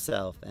small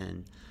self.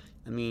 And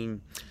I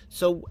mean,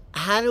 so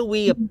how do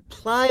we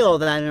apply all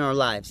that in our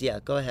lives? Yeah,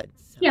 go ahead.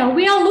 Yeah,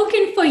 we are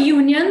looking for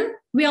union.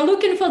 We are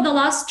looking for the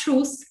last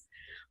truth,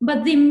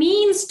 but the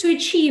means to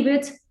achieve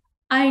it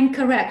are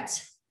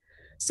incorrect.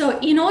 So,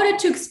 in order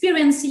to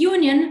experience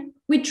union,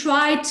 we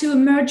try to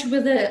merge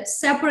with a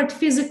separate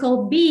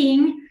physical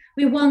being.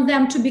 We want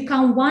them to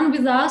become one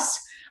with us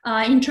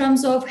in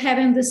terms of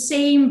having the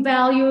same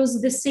values,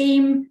 the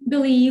same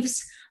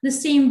beliefs, the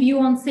same view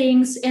on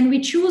things. And we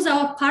choose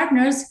our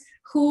partners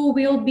who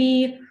will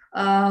be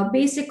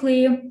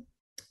basically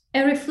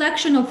a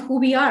reflection of who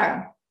we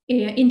are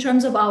in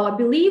terms of our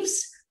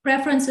beliefs,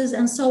 preferences,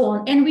 and so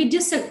on. And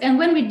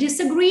when we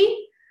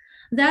disagree,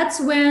 that's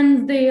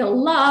when the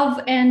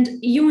love and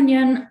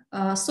union,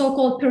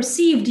 so-called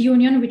perceived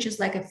union, which is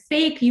like a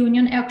fake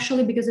union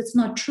actually, because it's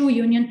not true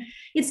union,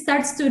 it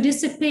starts to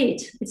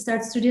dissipate, it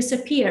starts to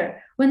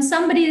disappear. When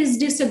somebody is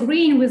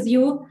disagreeing with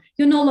you,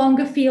 you no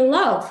longer feel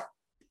love,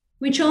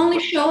 which only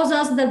shows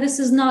us that this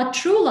is not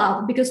true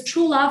love, because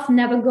true love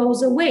never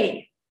goes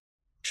away.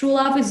 True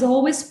love is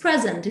always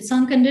present, it's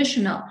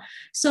unconditional.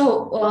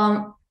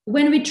 So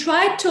when we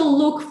try to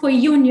look for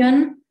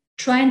union,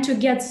 trying to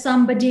get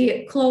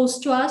somebody close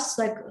to us,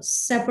 like a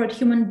separate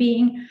human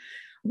being,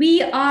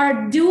 we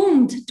are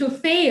doomed to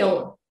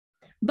fail.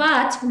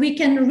 But we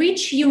can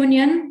reach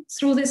union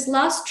through this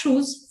last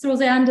truth, through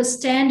the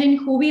understanding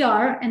who we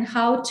are and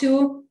how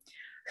to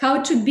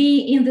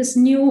be in this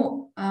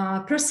new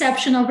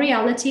perception of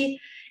reality.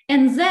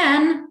 And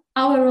then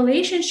our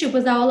relationship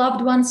with our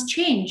loved ones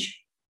change.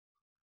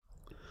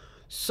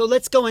 So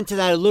let's go into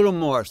that a little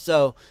more.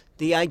 So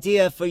the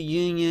idea for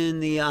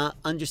union, the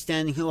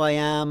understanding who I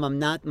am, I'm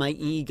not my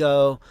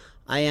ego,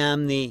 I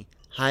am the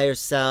higher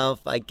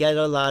self. I get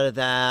a lot of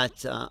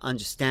that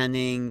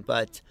understanding,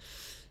 but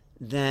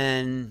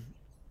then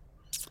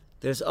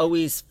there's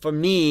always, for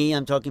me,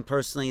 I'm talking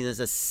personally,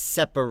 there's a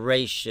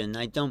separation.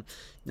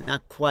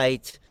 Not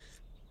quite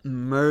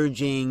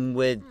merging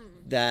with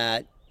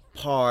that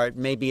part.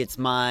 Maybe it's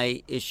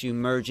my issue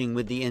merging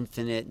with the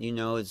infinite.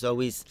 It's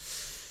always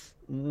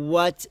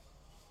what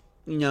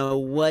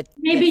what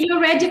Maybe you're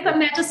ready for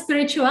meta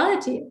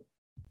spirituality.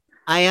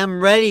 I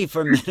am ready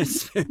for meta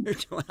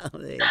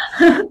spirituality.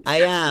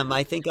 I am.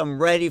 I think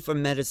I'm ready for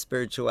meta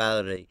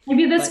spirituality.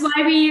 Maybe that's But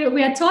why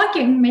we are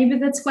talking. Maybe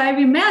that's why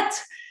we met.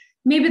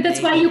 Maybe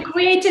that's why you maybe.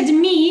 created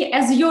me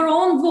as your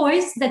own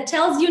voice that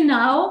tells you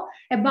now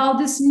about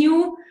this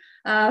new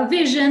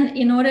vision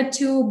in order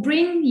to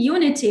bring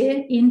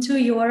unity into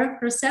your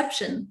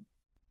perception.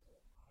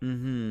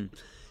 Hmm.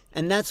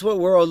 And that's what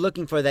we're all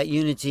looking for, that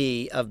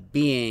unity of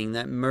being,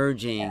 that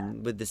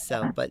merging with the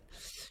self. But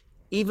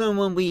even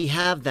when we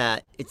have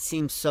that, it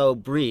seems so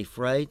brief,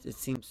 right? It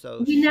seems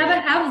so We never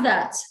short. have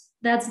that.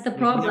 That's the We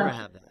never problem.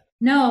 have that.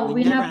 No, We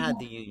we never never. had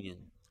the union.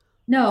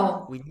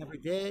 No, We never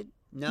did?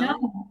 no.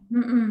 No?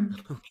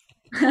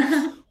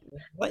 Mm-mm.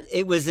 What,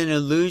 it was an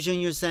illusion,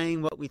 you're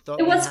saying, what we thought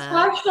It we was had?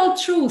 partial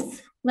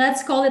truth.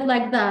 Let's call it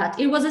like that.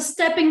 It was a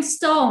stepping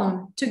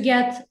stone to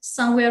get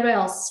somewhere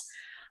else.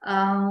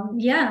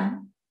 Yeah,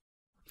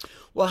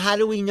 Well, how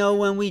do we know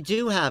when we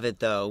do have it,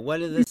 though?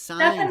 What are the signs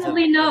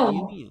definitely of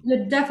know. union?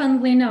 You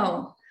definitely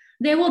know.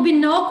 There will be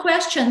no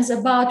questions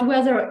about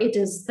whether it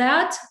is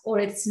that or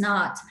it's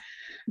not.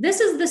 This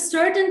is the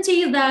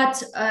certainty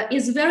that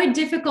is very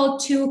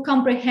difficult to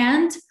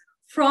comprehend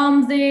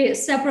from the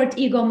separate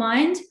ego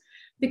mind,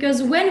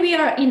 because when we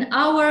are in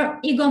our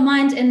ego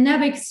mind and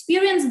never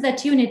experience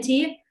that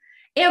unity,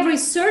 every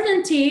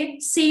certainty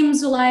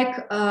seems like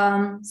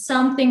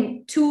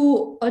something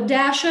too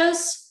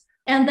audacious.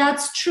 And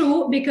that's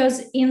true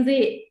because in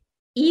the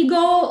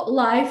ego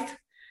life,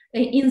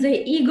 in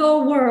the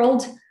ego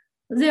world,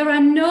 there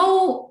are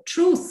no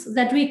truths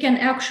that we can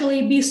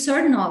actually be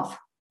certain of.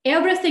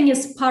 Everything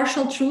is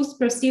partial truth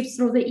perceived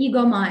through the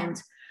ego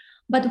mind.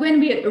 But when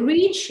we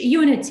reach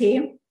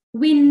unity,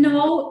 we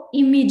know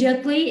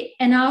immediately,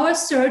 and our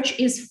search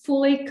is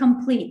fully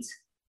complete.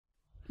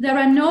 There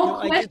are no No,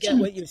 I do get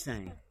questions. what you're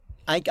saying.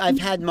 I've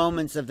had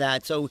moments of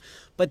that. So,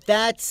 but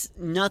that's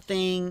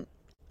nothing.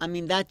 I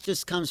mean, that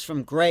just comes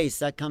from grace.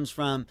 That comes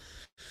from,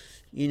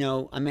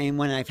 I mean,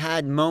 when I've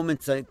had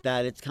moments like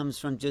that, it comes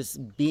from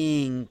just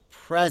being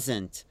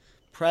present,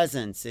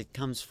 presence. It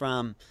comes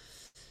from,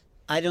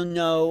 I don't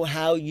know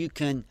how you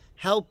can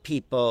help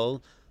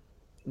people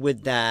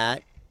with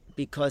that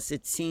because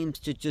it seems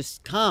to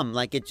just come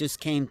like it just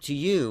came to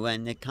you,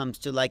 and it comes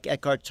to like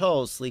Eckhart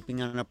Tolle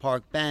sleeping on a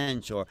park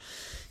bench, or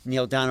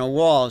Neil Donald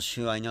Walsh,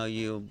 who I know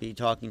you'll be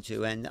talking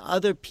to, and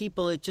other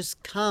people. It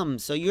just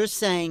comes. So you're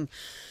saying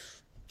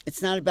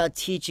it's not about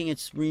teaching,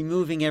 it's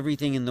removing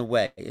everything in the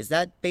way. Is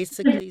that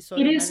basically sort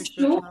It of is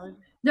true. meta-spirituality?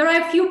 There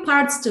are a few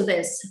parts to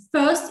this.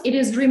 First, it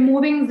is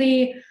removing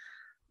the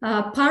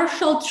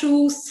partial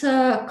truth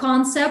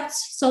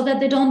concepts so that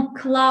they don't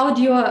cloud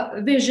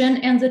your vision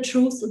and the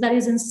truth that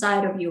is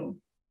inside of you.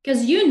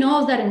 Because you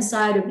know that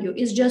inside of you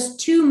is just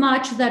too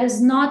much that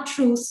is not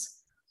truth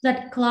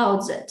that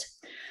clouds it.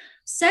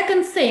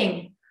 Second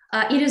thing,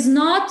 it is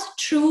not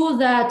true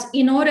that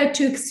in order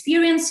to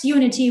experience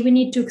unity, we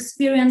need to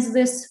experience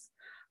this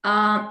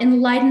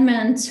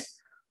enlightenment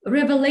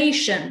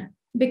revelation.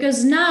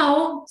 Because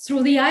now,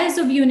 through the eyes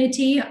of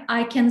unity,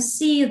 I can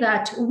see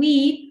that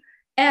we,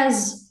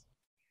 as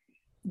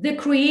the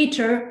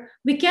creator,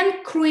 we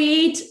can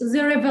create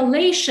the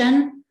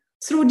revelation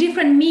through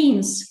different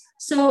means.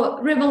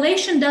 So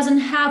revelation doesn't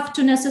have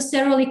to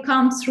necessarily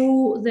come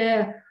through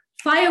the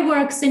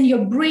fireworks in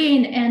your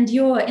brain and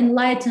you're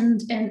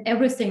enlightened and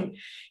everything.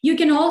 You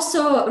can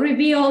also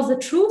reveal the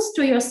truth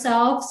to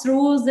yourself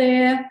through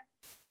the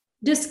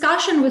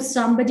discussion with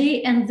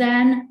somebody, and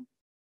then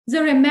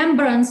the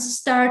remembrance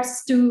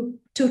starts to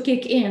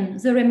kick in.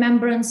 The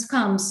remembrance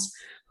comes.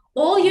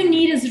 All you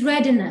need is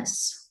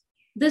readiness.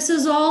 This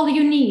is all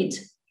you need,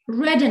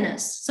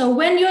 readiness. So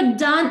when you're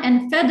done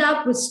and fed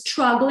up with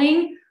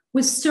struggling,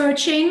 with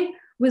searching,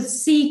 with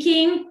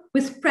seeking,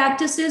 with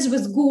practices,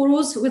 with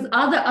gurus, with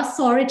other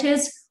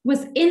authorities,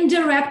 with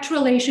indirect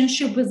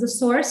relationship with the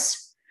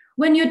source,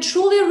 when you're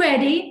truly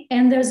ready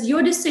and there's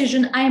your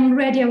decision, I am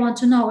ready, I want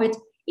to know it,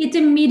 it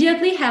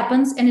immediately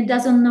happens, and it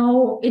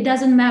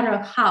doesn't matter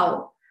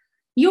how.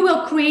 You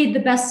will create the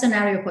best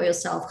scenario for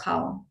yourself.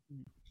 How?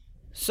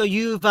 So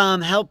you've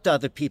helped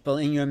other people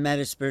in your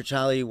meta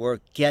spirituality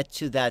work get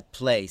to that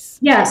place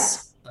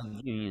Yes.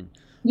 of union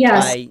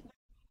Yes.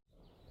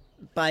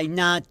 by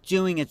not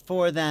doing it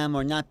for them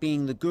or not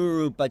being the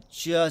guru, but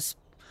just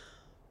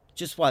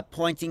what,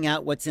 pointing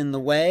out what's in the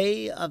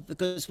way of,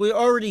 because we're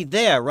already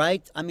there,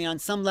 right? I mean, on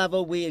some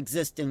level we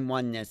exist in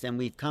oneness, and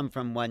we've come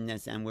from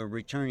oneness, and we're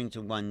returning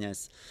to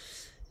oneness.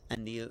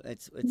 And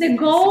the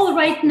goal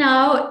right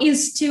now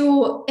is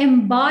to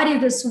embody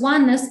this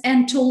oneness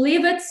and to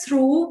live it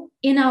through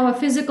in our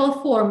physical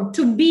form,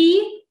 to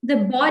be the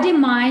body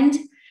mind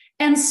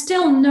and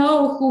still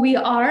know who we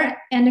are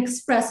and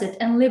express it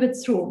and live it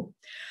through.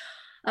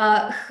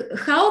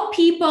 How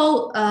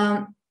people,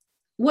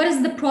 what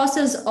is the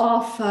process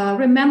of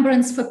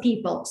remembrance for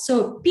people?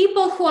 So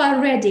people who are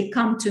ready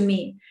come to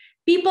me.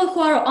 People who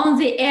are on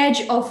the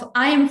edge of,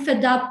 I am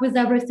fed up with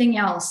everything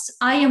else.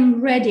 I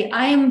am ready.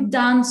 I am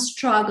done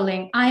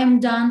struggling. I am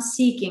done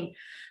seeking.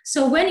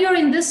 So when you're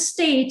in this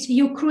state,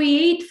 you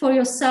create for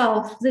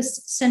yourself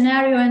this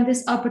scenario and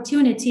this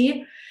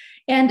opportunity.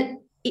 And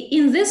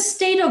in this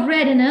state of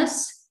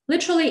readiness,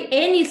 literally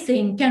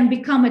anything can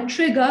become a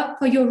trigger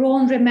for your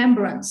own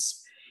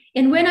remembrance.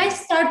 And when I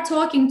start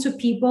talking to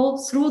people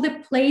through the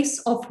place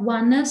of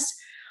oneness,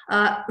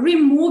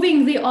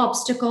 removing the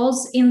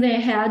obstacles in their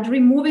head,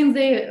 removing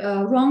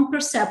the wrong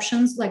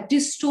perceptions, like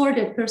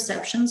distorted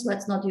perceptions.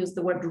 Let's not use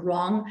the word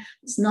wrong.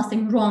 There's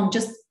nothing wrong,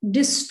 just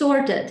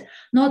distorted,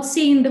 not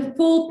seeing the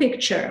full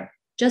picture,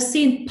 just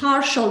seeing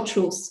partial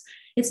truths.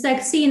 It's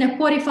like seeing a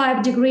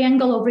 45-degree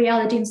angle of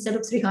reality instead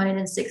of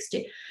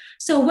 360.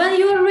 So when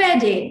you're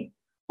ready,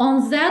 On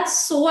that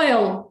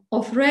soil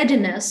of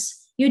readiness,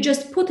 you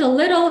just put a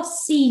little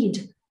seed,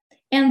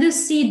 and this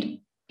seed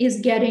is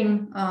getting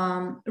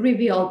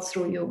revealed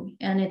through you,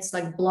 and it's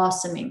like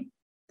blossoming.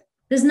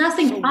 There's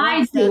nothing So I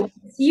once that, do,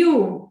 it's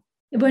you.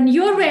 When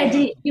you're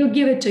ready, you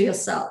give it to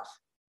yourself.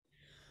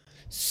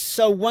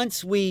 so once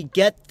we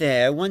get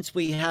there, once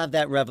we have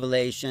that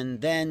revelation,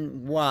 then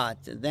what?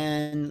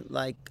 Then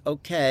like,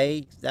 okay,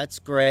 that's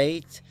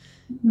great.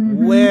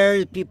 Mhm. Where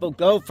do people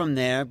go from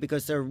there?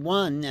 Because they're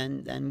one,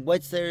 and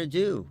what's there to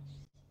do?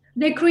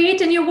 They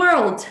create a new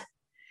world.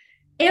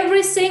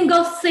 Every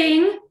single thing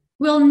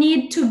will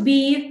need to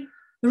be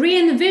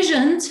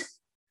re-envisioned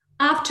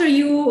after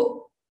you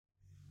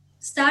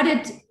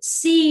started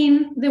seeing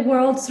the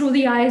world through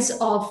the eyes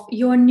of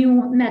your new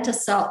meta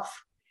self.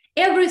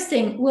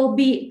 Everything will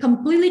be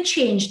completely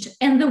changed,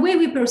 and the way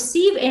we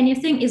perceive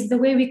anything is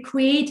the way we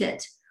create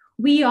it.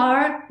 We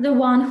are the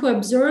one who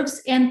observes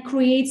and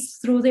creates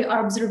through the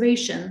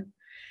observation.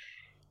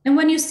 And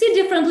when you see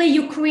differently,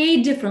 you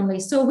create differently.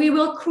 So we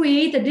will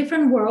create a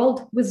different world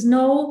with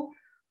no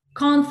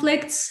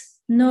conflicts,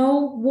 no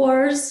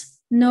wars,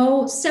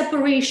 no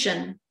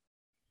separation.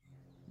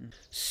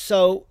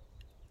 So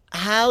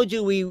how do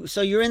we,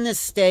 so you're in this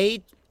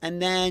state,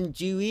 and then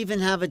do you even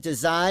have a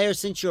desire,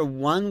 since you're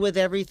one with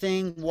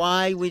everything?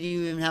 Why would you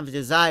even have a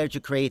desire to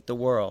create the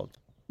world?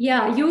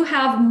 Yeah, you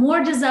have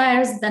more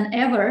desires than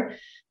ever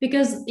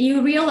because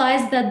you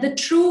realize that the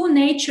true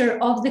nature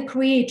of the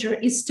creator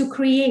is to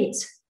create.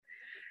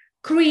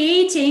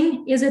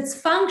 Creating is its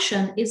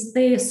function, is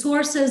the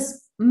source's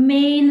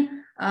main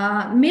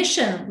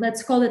mission,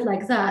 let's call it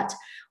like that.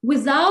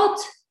 Without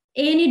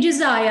any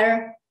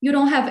desire, you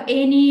don't have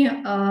any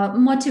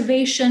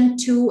motivation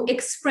to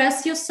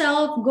express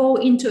yourself, go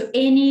into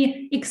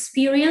any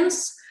experience,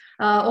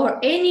 or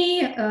any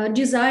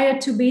desire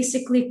to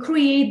basically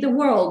create the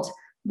world.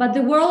 But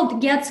the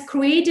world gets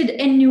created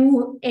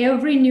anew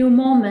every new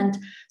moment.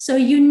 So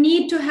you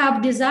need to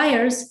have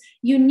desires.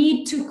 You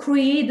need to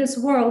create this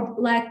world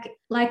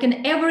like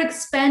an ever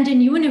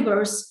expanding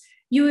universe.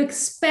 You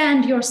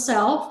expand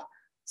yourself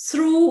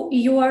through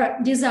your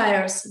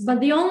desires.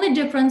 But the only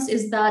difference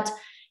is that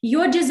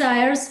your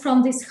desires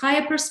from this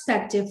higher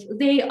perspective,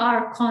 they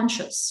are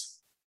conscious.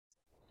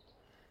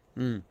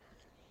 Mm.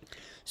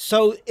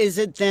 So is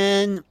it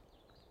then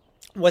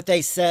what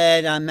they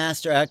said on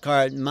Master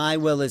Eckhart, my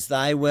will is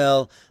thy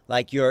will,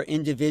 like your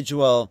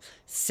individual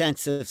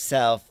sense of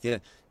self, the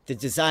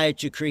desire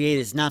to create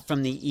is not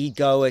from the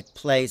egoic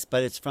place,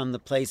 but it's from the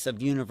place of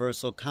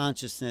universal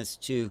consciousness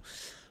to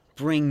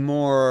bring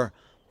more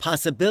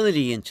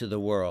possibility into the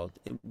world.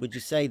 Would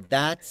you say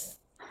that's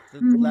the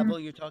Mhm. level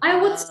you're talking I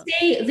would about?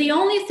 say the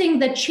only thing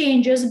that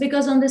changes,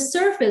 because on the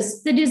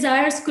surface, the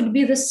desires could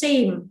be the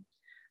same.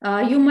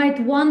 You might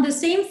want the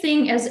same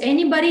thing as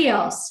anybody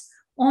else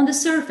on the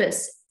surface.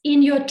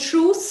 In your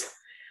truth,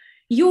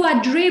 you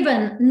are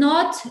driven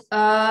not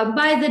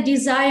by the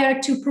desire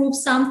to prove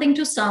something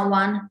to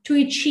someone, to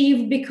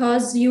achieve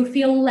because you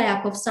feel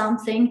lack of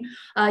something.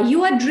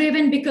 You are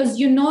driven because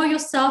you know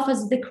yourself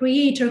as the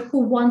creator who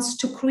wants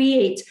to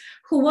create,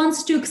 who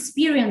wants to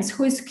experience,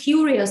 who is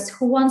curious,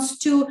 who wants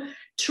to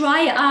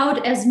try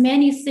out as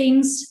many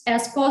things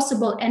as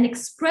possible and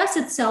express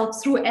itself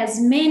through as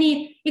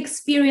many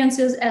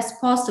experiences as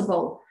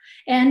possible.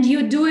 And you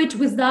do it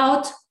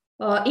without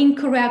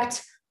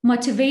incorrect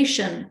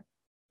motivation.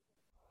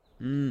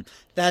 Mm,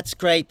 that's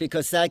great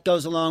because that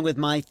goes along with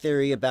my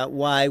theory about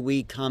why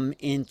we come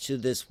into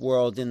this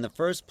world in the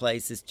first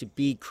place is to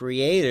be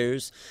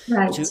creators,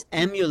 Right. to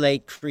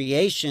emulate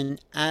creation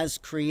as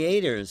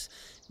creators,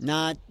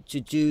 not to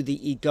do the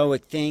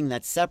egoic thing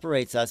that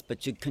separates us,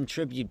 but to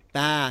contribute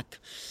back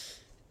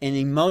an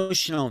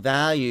emotional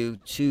value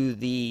to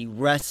the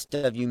rest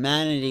of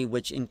humanity,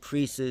 which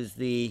increases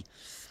the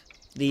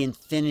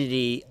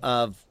infinity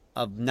of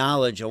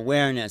knowledge,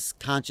 awareness,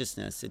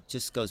 consciousness. It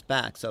just goes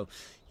back. So,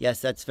 yes,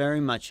 that's very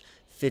much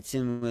fits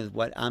in with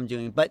what I'm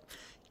doing. But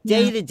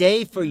day Yeah. to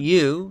day for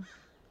you,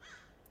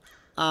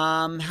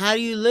 how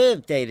do you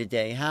live day to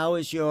day? How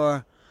is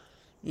your,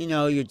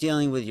 you're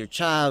dealing with your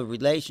child,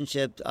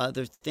 relationship,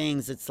 other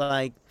things. It's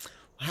like,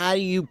 how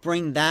do you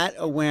bring that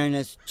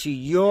awareness to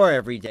your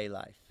everyday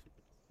life?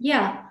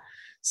 Yeah.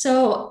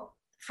 So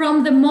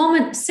from the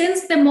moment,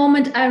 since the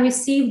moment I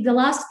received the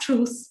last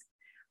truth,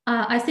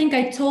 I think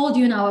I told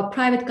you in our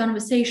private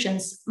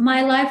conversations,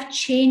 my life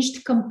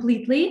changed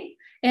completely.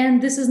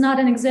 And this is not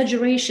an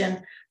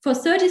exaggeration. For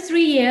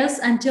 33 years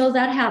until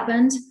that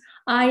happened,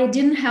 I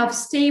didn't have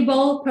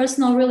stable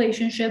personal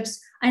relationships.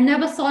 I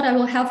never thought I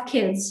will have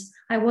kids.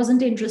 I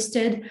wasn't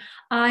interested.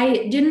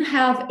 I didn't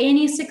have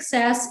any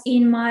success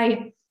in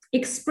my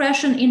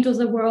expression into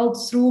the world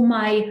through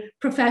my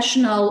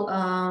professional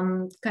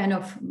kind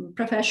of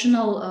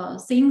professional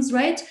things,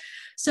 right?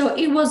 So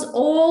it was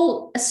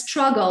all a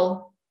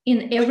struggle in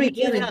But you every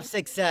did area. have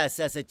success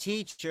as a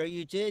teacher.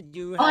 You did.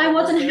 You Oh, had I a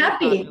wasn't very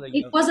happy. popular It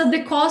yoga. was at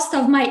the cost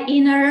of my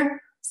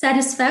inner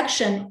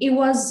satisfaction. It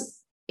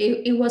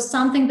was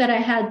something that I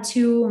had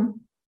to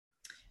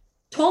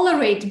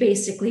tolerate,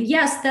 basically.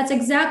 Yes, that's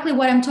exactly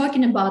what I'm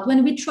talking about.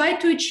 When we try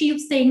to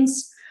achieve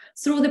things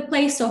through the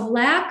place of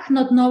lack,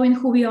 not knowing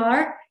who we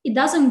are, it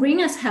doesn't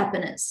bring us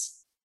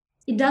happiness.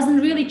 It doesn't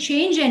really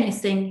change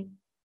anything.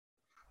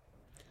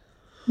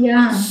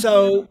 Yeah.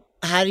 So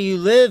how do you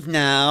live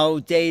now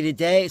day to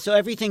day? So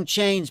everything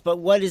changed, but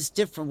what is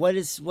different? What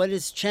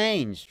is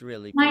changed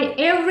really for My you?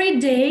 every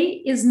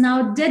day is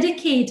now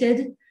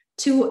dedicated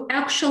to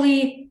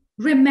actually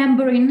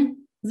remembering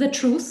the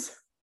truth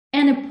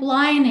and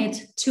applying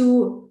it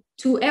to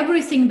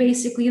everything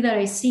basically that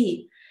I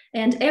see.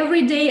 And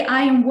every day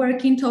I am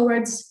working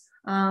towards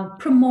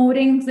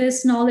promoting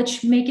this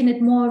knowledge, making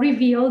it more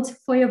revealed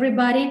for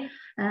everybody.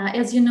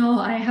 As you know,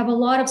 I have a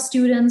lot of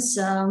students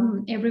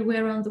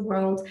everywhere around the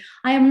world.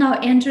 I am now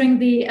entering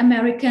the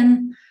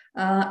American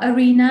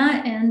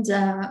arena, and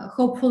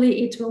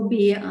hopefully it will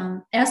be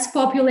as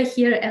popular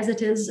here as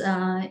it is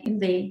in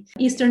the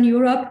Eastern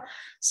Europe.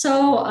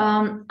 So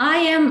I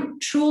am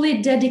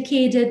truly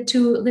dedicated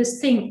to this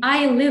thing.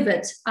 I live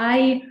it.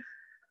 I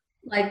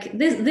like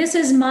this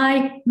is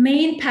my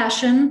main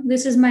passion.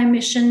 This is my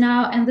mission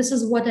now, and this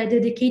is what I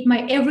dedicate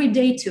my every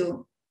day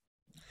to.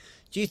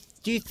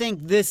 Do you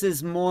think this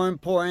is more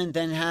important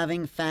than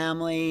having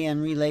family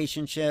and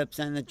relationships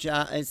and the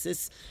job? Is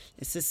this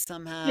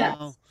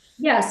somehow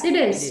Yes, yes, it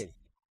it is. is?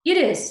 It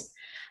is.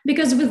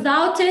 Because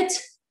without it,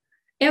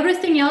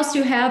 everything else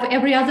you have,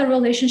 every other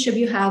relationship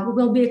you have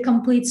will be a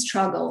complete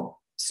struggle.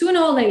 Sooner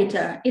or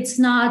later, it's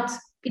not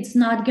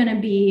going to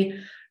be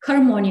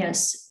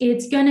harmonious.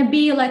 It's going to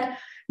be like,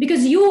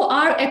 because you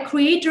are a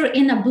creator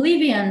in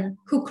oblivion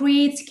who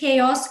creates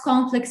chaos,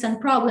 conflicts,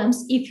 and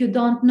problems if you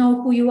don't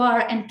know who you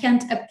are and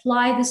can't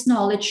apply this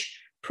knowledge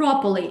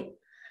properly.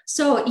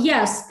 So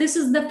yes, this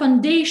is the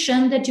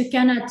foundation that you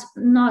cannot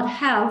not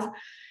have.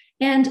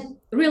 And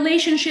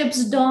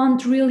relationships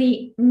don't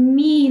really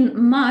mean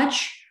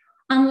much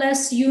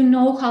unless you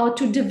know how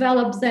to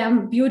develop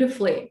them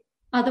beautifully.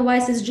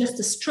 Otherwise, it's just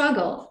a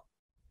struggle.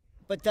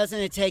 But doesn't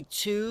it take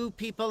two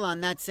people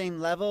on that same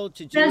level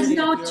to do There's it if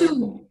no you're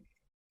two.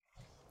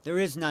 there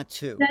is not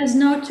two. There's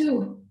no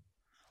two.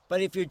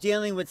 But if you're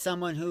dealing with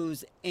someone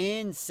who's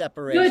in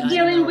separation, You're I don't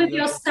dealing know, with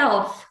you're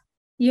yourself.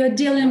 You're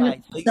dealing with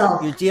right. So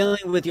you're yourself.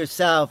 dealing with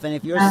yourself, and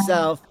if Yeah.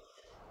 yourself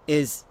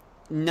is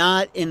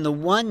not in the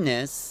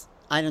oneness,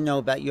 I don't know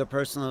about your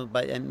personal,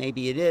 but and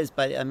maybe it is,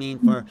 but I mean,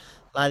 for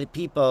a lot of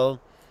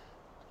people,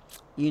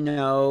 you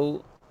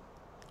know,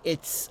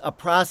 it's a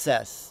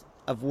process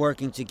of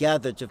working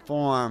together to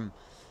form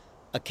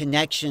a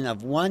connection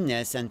of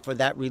oneness, and for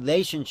that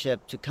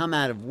relationship to come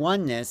out of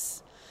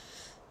oneness,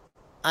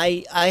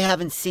 I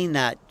haven't seen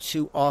that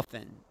too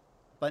often,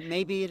 but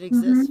maybe it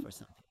exists Mhm. for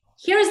some people.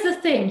 Here's the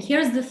thing.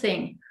 Here's the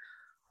thing.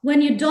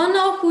 When you don't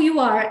know who you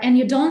are and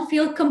you don't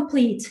feel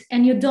complete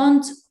and you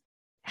don't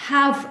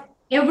have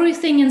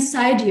everything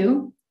inside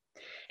you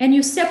and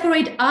you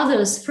separate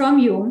others from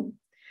you,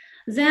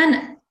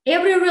 then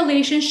every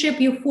relationship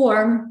you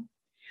form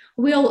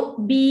will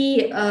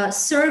be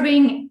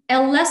serving a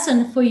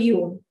lesson for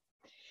you.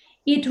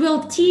 It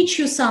will teach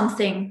you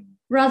something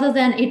rather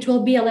than it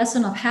will be a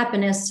lesson of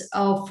happiness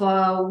of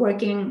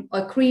working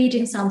or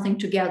creating something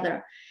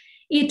together.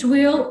 It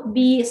will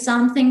be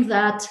something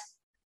that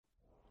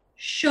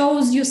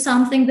shows you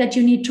something that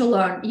you need to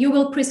learn. You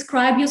will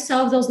prescribe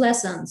yourself those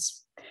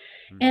lessons.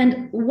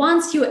 And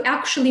once you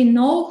actually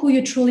know who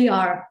you truly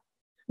are,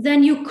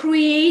 then you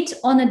create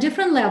on a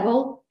different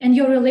level and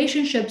your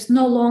relationships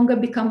no longer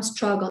become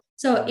struggle.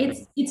 So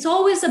it's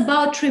always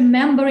about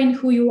remembering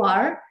who you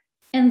are,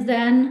 and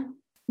then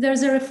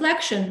there's a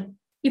reflection.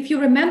 If you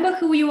remember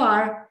who you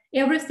are,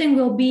 everything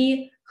will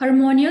be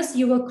harmonious.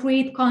 You will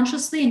create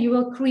consciously and you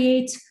will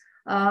create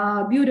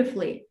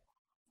beautifully.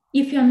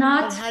 If you're But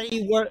not, how do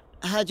you work?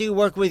 How do you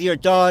work with your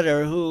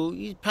daughter,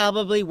 who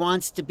probably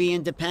wants to be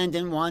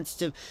independent, wants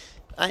to,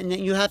 and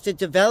then you have to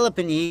develop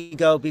an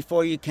ego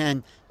before you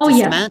can oh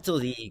yeah, dismantle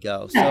the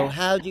ego. So yeah.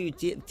 how do you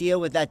deal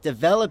with that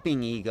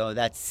developing ego,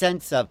 that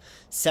sense of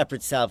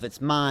separate self? It's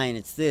mine.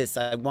 It's this.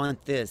 I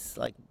want this.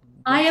 Like,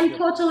 I what's am your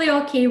totally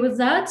okay with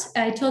that.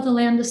 I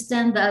totally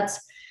understand that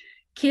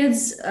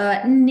kids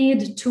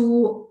need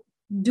to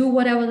do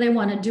whatever they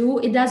want to do.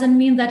 It doesn't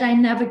mean that I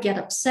never get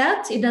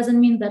upset. It doesn't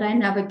mean that I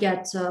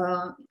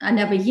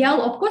never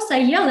yell. Of course, I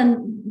yell and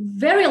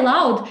very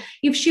loud.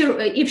 If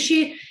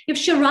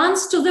she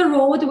runs to the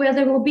road where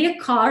there will be a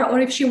car, or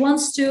if she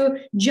wants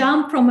to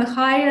jump from a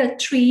higher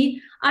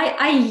tree,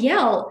 I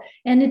yell.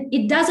 And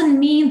it doesn't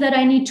mean that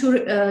I need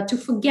to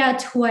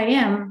forget who I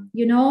am,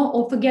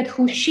 or forget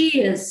who she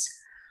is.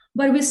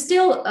 But we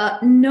still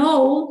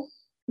know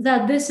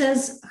that this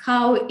is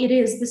how it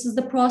is. This is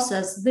the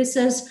process. This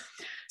is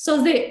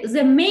so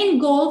the main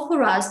goal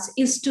for us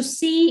is to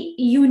see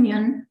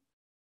union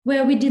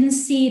where we didn't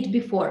see it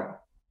before.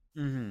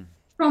 mm-hmm.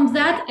 From Right.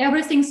 that,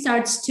 everything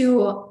starts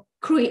to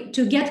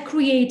get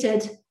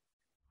created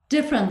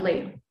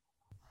differently.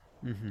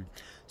 Mm-hmm.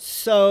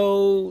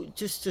 So,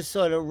 just to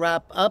sort of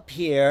wrap up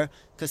here,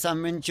 because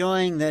I'm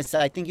enjoying this,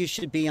 I think you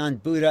should be on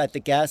Buddha at the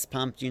Gas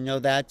Pump. Do you know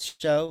that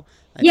show?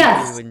 I think you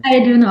Yes, would. I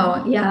do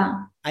know.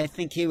 Yeah. I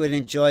think he would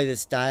enjoy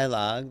this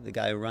dialogue. The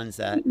guy who runs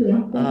that. Thank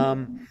you. Thank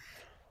Um,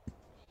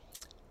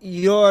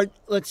 your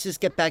Let's just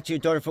get back to your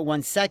daughter for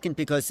 1 second,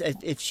 because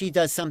if she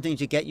does something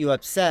to get you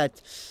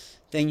upset,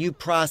 then you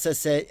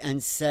process it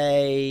and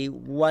say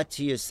what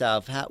to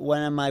yourself? What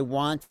am I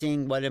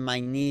wanting? What am I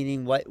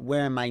needing?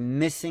 Where am I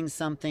missing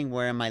something?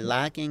 Where am I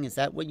lacking? Is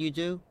that what you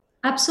do?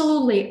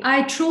 Absolutely.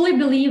 I truly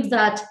believe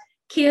that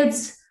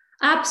kids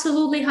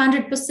absolutely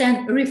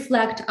 100%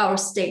 reflect our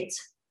state.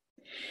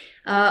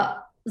 The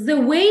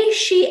way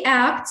she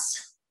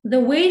acts,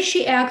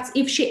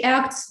 if she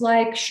acts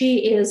like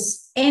she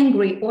is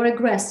angry or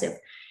aggressive,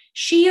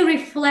 she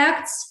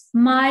reflects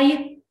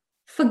my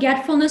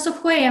forgetfulness of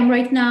who I am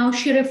right now.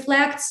 She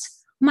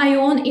reflects my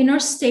own inner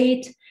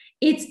state.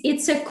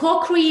 It's a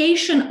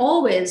co-creation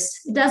always.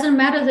 It doesn't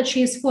matter that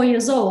she is 4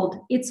 years old.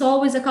 It's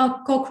always a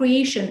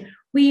co-creation.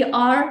 We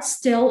are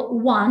still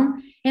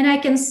one, and I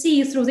can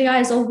see through the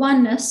eyes of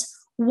oneness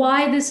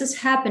why this is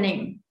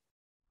happening.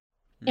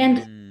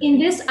 And in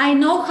this, I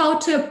know how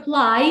to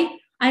apply.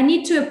 I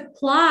need to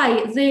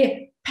apply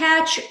the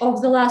patch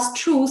of the last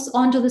truth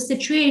onto the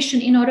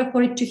situation in order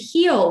for it to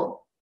heal.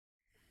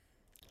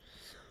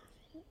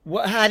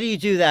 How do you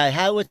do that?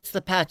 What's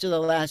the patch of the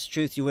last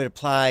truth you would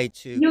apply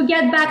to? You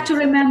get back to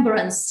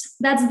remembrance.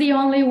 That's the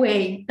only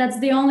way. That's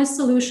the only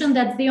solution.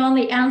 That's the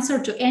only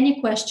answer to any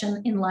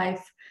question in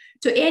life,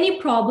 to any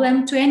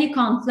problem, to any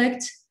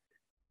conflict.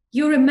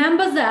 You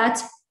remember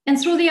that, and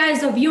through the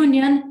eyes of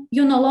union,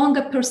 you no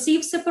longer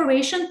perceive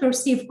separation,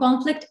 perceive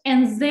conflict,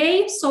 and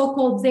they,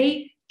 so-called,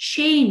 they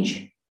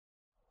change.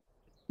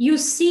 You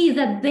see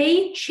that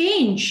they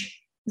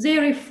change. They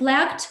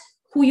reflect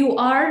who you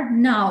are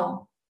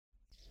now.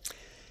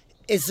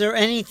 Is there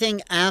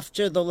anything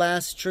after the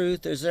last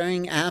truth? Is there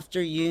anything after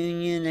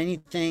union?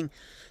 Anything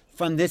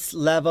from this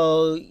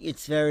level?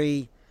 It's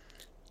the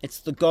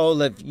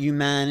goal of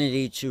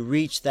humanity to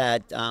reach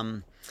that,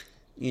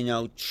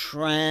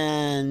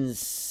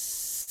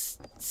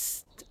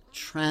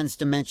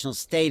 trans-dimensional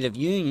state of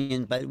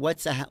union. But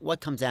what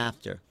comes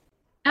after?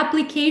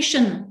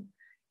 Application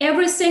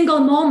every single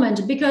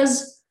moment,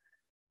 because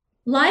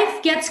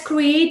life gets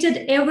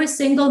created every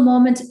single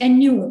moment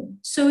anew.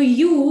 So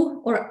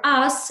you or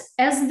us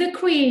as the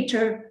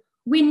creator,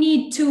 we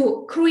need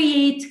to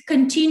create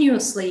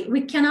continuously.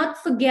 We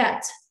cannot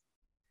forget.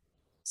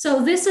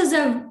 So this is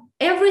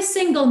every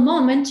single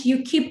moment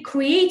you keep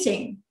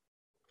creating,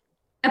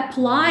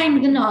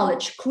 applying the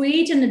knowledge,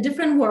 creating a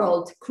different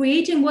world,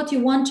 creating what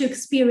you want to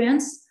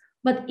experience,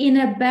 but in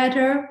a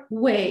better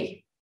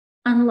way,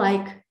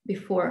 unlike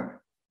before.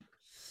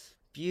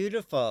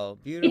 Beautiful,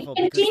 beautiful.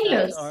 It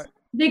continues.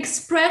 The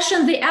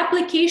expression, the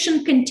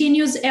application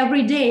continues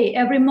every day,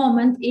 every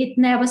moment. It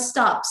never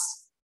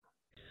stops.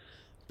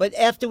 But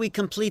after we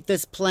complete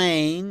this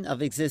plane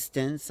of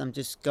existence, I'm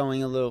just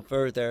going a little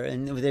further,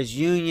 and there's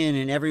union,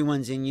 and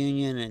everyone's in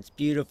union, and it's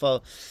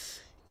beautiful.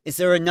 Is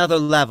there another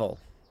level?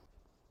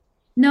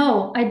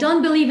 No, I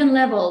don't believe in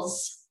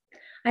levels.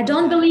 I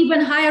don't believe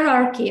in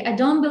hierarchy. I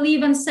don't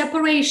believe in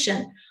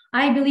separation.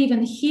 I believe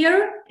in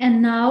here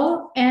and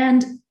now,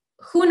 and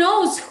who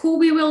knows who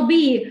we will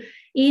be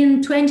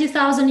in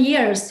 20,000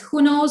 years?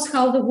 Who knows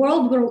how the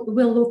world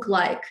will look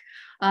like?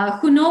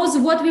 Who knows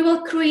what we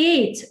will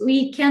create?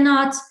 We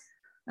cannot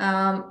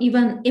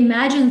even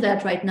imagine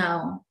that right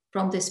now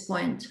from this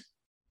point.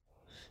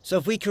 So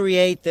if we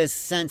create this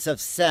sense of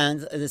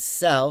this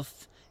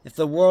self, if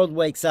the world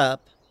wakes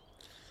up,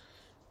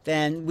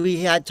 then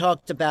we had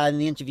talked about in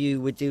the interview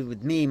we did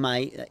with me,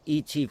 my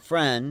ET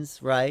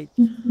friends, right?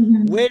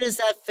 Mm-hmm. Where does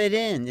that fit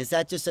in? Is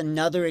that just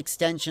another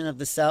extension of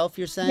the self,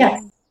 you're saying?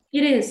 Yes,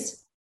 it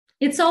is.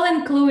 It's all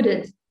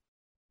included.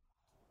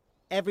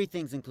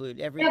 Everything's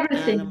included.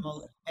 Everything.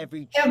 Animal,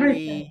 every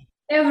tree.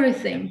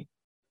 Everything.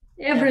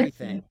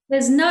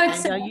 There's no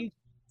exception.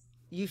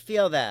 You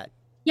feel that?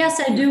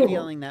 Yes, I do.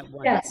 Feeling that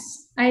way?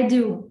 Yes, I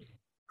do.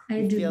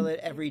 I do. Feel it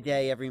every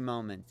day, every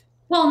moment.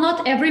 Well,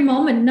 not every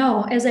moment,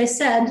 no. As I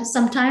said,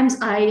 sometimes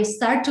I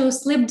start to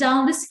slip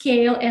down the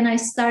scale and I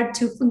start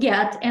to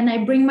forget, and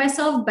I bring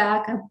myself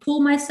back, I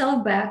pull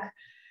myself back,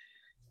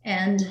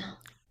 and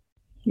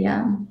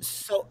yeah.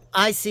 So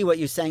I see what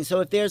you're saying.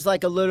 So if there's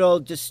like a little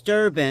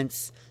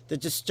disturbance, the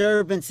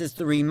disturbance is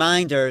the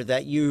reminder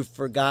that you've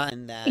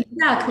forgotten that.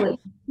 Exactly.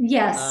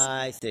 Yes.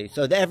 I see.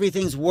 So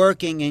everything's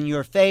working in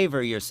your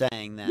favor, you're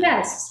saying that.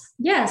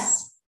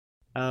 Yes.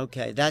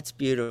 Okay, that's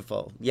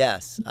beautiful.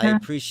 Yes, I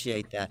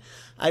appreciate that.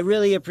 I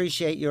really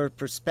appreciate your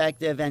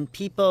perspective. And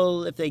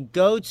people, if they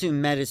go to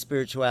Meta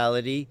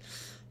Spirituality,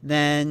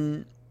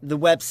 then the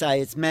website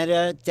is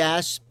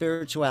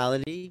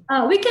meta-spirituality.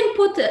 We can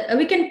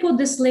put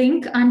this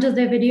link under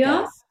the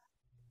video.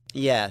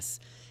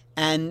 Yes.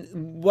 And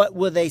what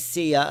will they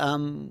see?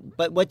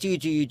 But what do?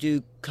 You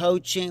do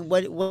coaching?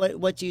 What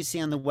do you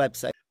see on the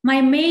website? My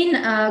main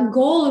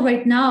goal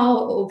right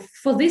now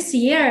for this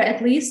year,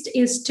 at least,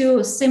 is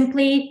to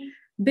simply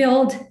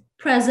build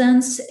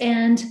presence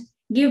and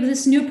give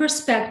this new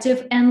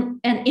perspective and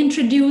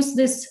introduce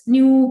this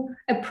new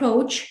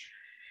approach.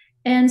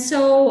 And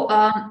so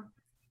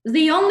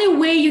the only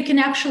way you can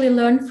actually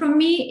learn from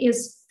me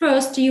is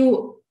first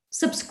you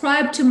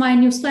subscribe to my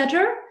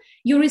newsletter.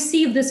 You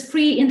receive this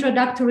free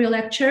introductory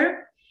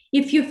lecture.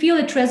 If you feel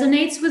it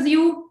resonates with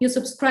you, you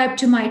subscribe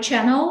to my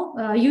channel,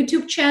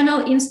 YouTube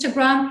channel,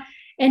 Instagram,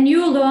 and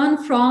you learn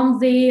from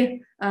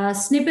the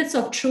snippets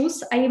of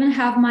truth. I even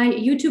have my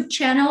YouTube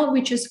channel,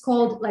 which is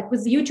called, like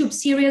with the YouTube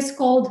series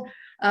called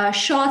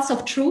Shots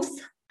of Truth.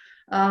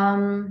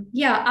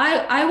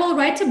 I will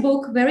write a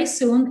book very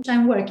soon.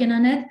 I'm working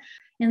on it.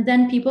 And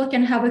then people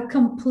can have a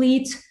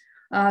complete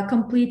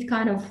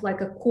kind of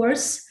like a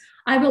course.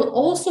 I will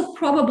also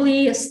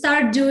probably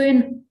start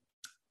doing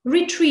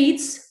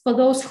retreats for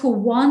those who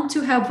want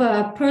to have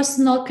a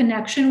personal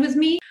connection with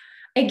me.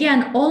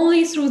 Again,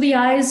 only through the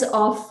eyes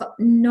of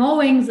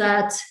knowing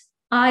that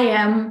I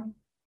am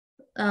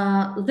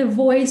the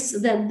voice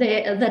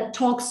that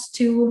talks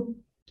to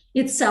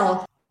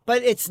itself.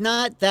 But it's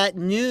not that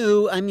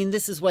new. I mean,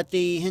 this is what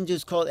the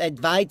Hindus call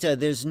Advaita.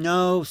 There's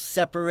no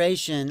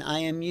separation. I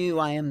am you,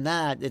 I am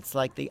that. It's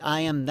like the I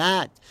am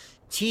that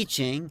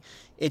teaching.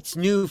 It's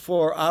new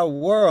for our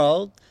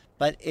world,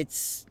 but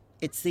it's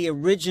the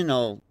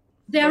original.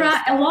 There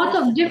are a lot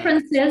of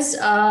differences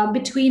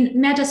between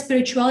meta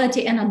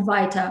spirituality and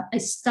Advaita. I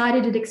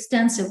studied it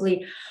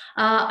extensively.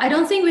 I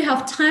don't think we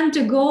have time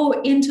to go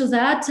into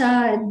that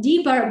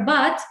deeper,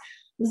 but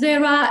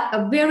there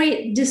are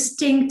very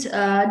distinct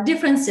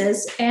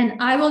differences, and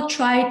I will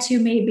try to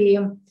maybe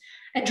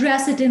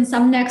address it in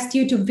some next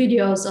YouTube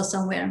videos or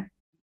somewhere.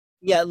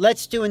 Yeah,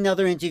 let's do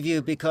another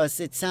interview because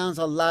it sounds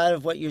a lot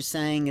of what you're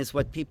saying is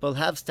what people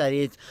have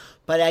studied.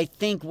 But I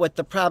think what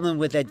the problem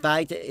with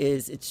Advaita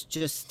is it's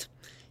just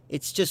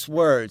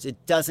words.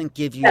 It doesn't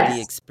give you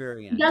the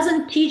experience. It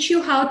doesn't teach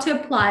you how to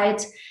apply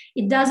it.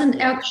 It doesn't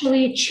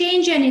actually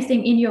change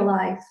anything in your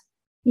life.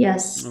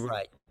 Yes.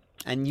 Right.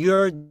 And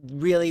you're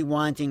really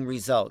wanting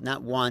result,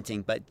 not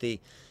wanting, but the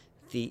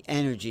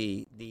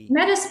energy. The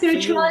meta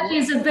spirituality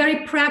is a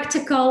very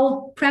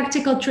practical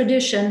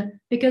tradition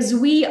because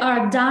we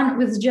are done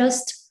with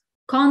just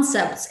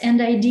concepts and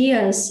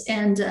ideas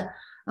and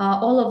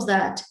all of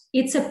that.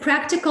 It's a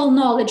practical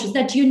knowledge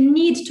that you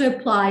need to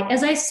apply.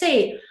 As I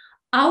say,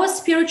 our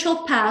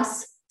spiritual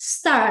path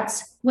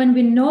starts when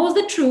we know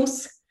the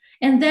truth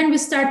and then we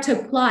start to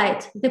apply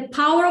it. The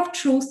power of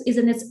truth is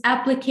in its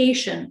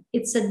application.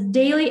 It's a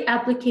daily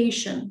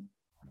application.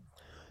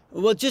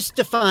 Well, just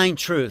define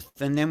truth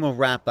and then we'll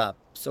wrap up.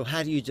 So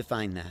how do you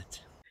define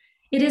that?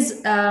 It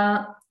is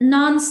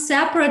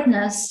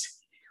non-separateness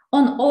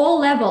on all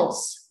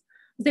levels.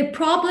 The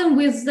problem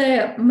with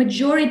the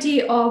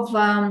majority of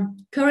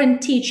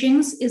current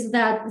teachings is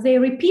that they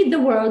repeat the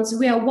words,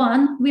 we are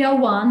one, we're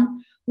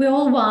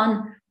all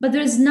one, but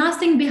there's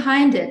nothing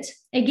behind it.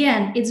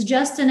 Again, it's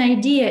just an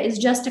idea, it's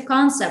just a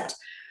concept.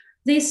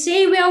 They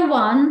say we are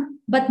one,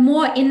 but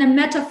more in a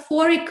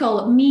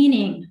metaphorical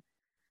meaning,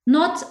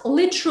 not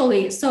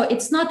literally. So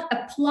it's not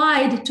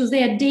applied to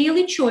their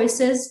daily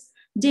choices,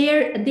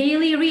 their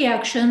daily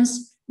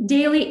reactions,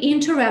 daily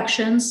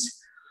interactions.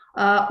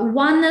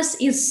 Oneness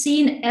is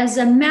seen as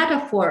a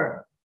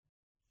metaphor,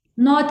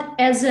 not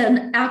as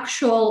an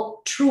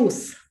actual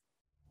truth.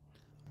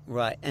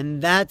 Right.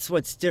 And that's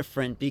what's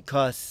different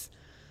because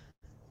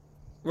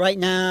right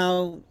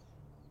now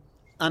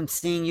I'm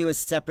seeing you as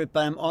separate,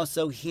 but I'm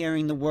also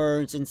hearing the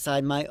words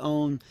inside my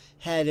own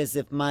head as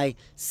if my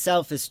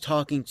self is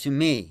talking to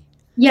me.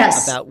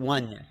 Yes. About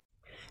oneness.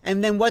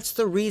 And then what's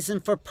the reason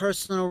for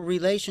personal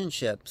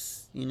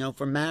relationships,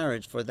 for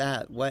marriage, for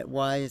that?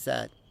 Why is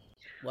that?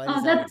 Why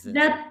does that exist?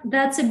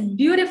 That's a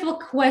beautiful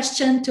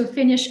question to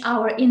finish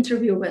our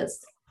interview with.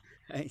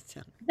 Right.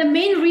 The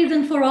main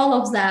reason for all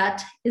of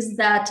that is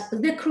that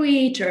the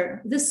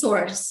creator, the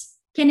source,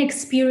 can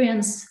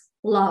experience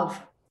love.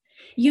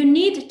 You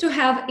need to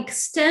have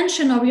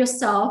extension of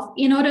yourself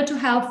in order to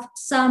have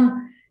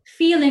some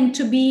feeling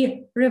to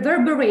be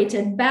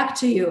reverberated back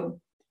to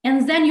you.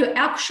 And then you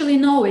actually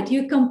know it.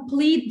 You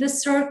complete the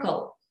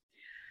circle.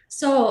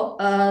 So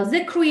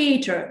the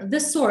creator, the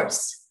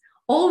source,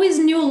 always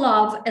knew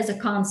love as a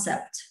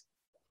concept,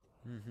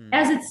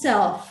 as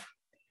itself.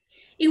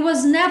 It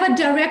was never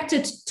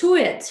directed to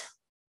it.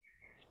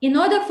 In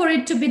order for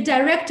it to be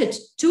directed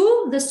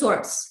to the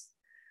source,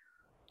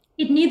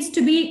 it needs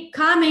to be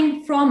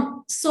coming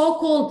from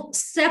so-called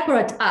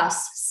separate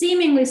us,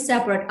 seemingly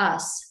separate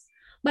us.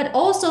 But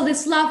also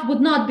this love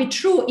would not be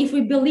true if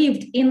we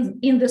believed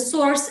in the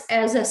source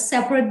as a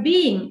separate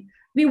being.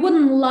 We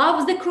wouldn't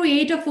love the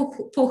creator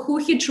for who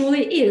he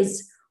truly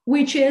is,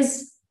 which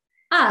is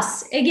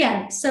us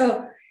again.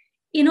 So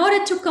in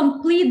order to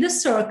complete the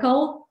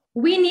circle,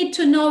 we need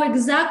to know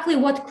exactly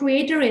what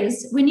creator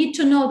is. We need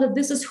to know that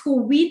this is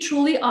who we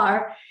truly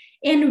are.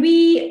 And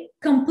we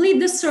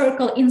complete the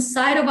circle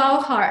inside of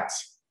our heart.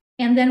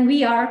 And then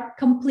we are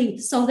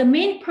complete. So the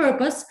main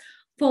purpose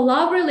for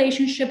love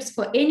relationships,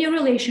 for any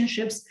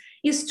relationships,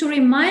 is to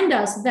remind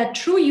us that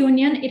true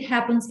union, it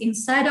happens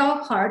inside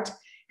our heart,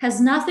 has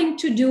nothing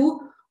to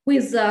do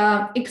with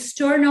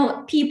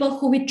external people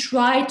who we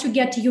try to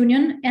get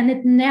union, and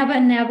it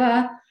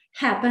never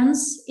happens.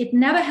 It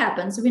never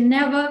happens. We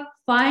never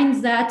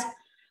find that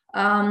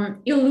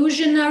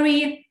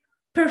illusionary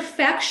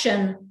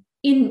perfection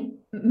in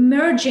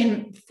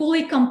merging,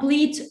 fully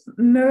complete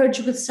merge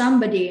with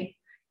somebody.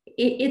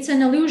 It's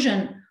an illusion,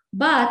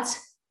 but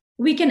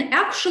we can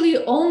actually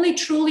only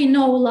truly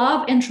know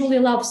love and truly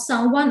love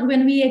someone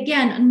when we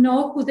again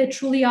know who they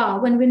truly are.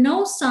 When we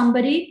know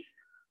somebody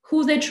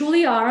who they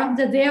truly are,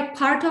 that they are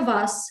part of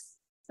us,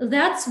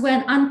 that's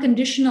when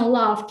unconditional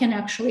love can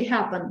actually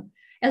happen.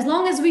 As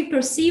long as we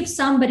perceive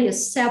somebody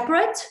as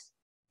separate,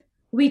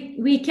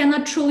 we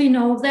cannot truly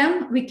know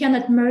them, we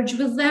cannot merge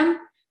with them,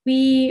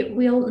 we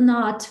will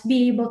not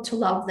be able to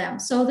love them.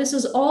 So this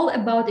is all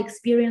about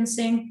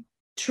experiencing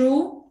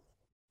true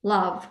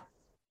love.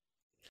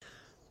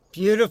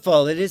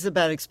 Beautiful. It is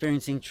about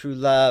experiencing true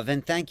love.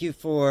 And thank you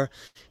for,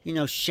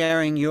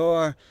 sharing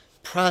your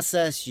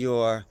process,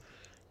 your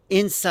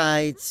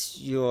insights,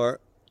 your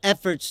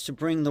efforts to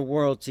bring the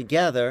world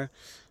together.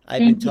 I've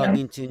been Thank you.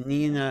 talking to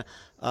Nina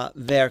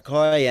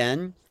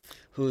Verkoyen,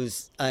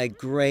 who's a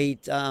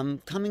great,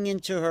 coming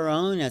into her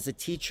own as a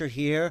teacher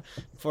here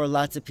for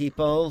lots of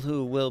people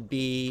who will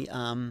be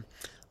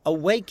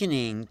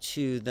awakening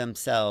to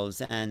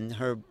themselves. And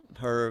her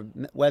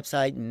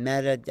website,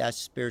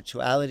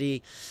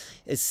 Meta-Spirituality,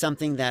 is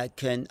something that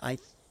can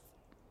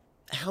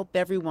help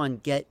everyone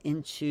get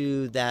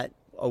into that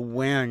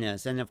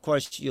awareness. And of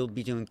course, you'll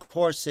be doing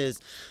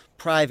courses,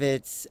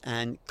 privates,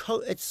 and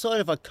it's sort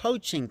of a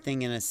coaching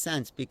thing in a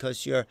sense,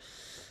 because you're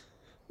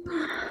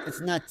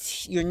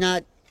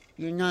not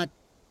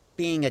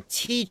being a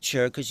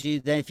teacher, because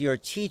then if you're a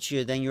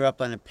teacher, then you're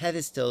up on a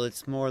pedestal.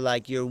 It's more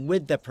like you're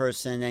with the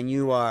person and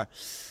you are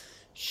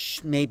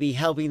maybe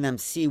helping them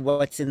see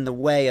what's in the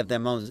way of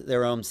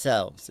their own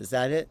selves. Is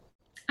that it?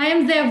 I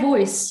am their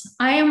voice.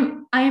 I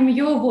am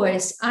your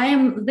voice. I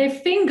am the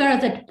finger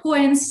that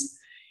points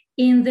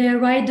in the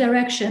right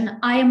direction.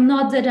 I am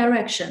not the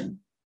direction.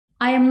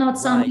 I am not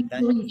something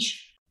to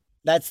reach.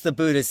 That's the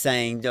Buddha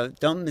saying,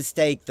 don't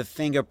mistake the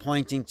finger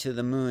pointing to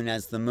the moon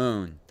as the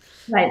moon.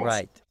 Right.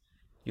 Right.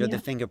 You're the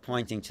finger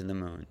pointing to the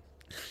moon.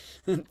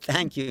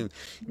 Thank you.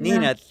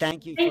 Nina,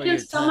 thank you for your time.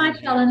 Thank you so much,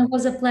 Ellen. It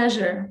was a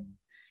pleasure.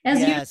 As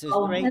Yes, it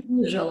was great. As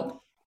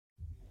usual.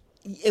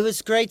 It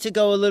was great to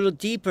go a little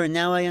deeper.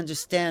 Now I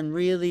understand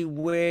really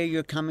where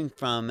you're coming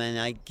from, and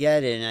I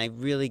get it, and I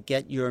really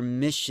get your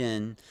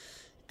mission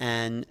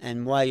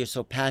and why you're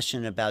so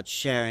passionate about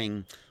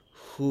sharing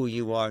who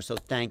you are. So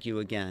thank you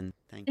again.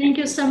 Thank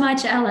you so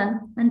much,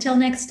 Ellen. Until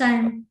next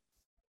time.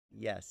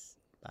 Yes.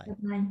 Bye.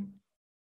 Bye.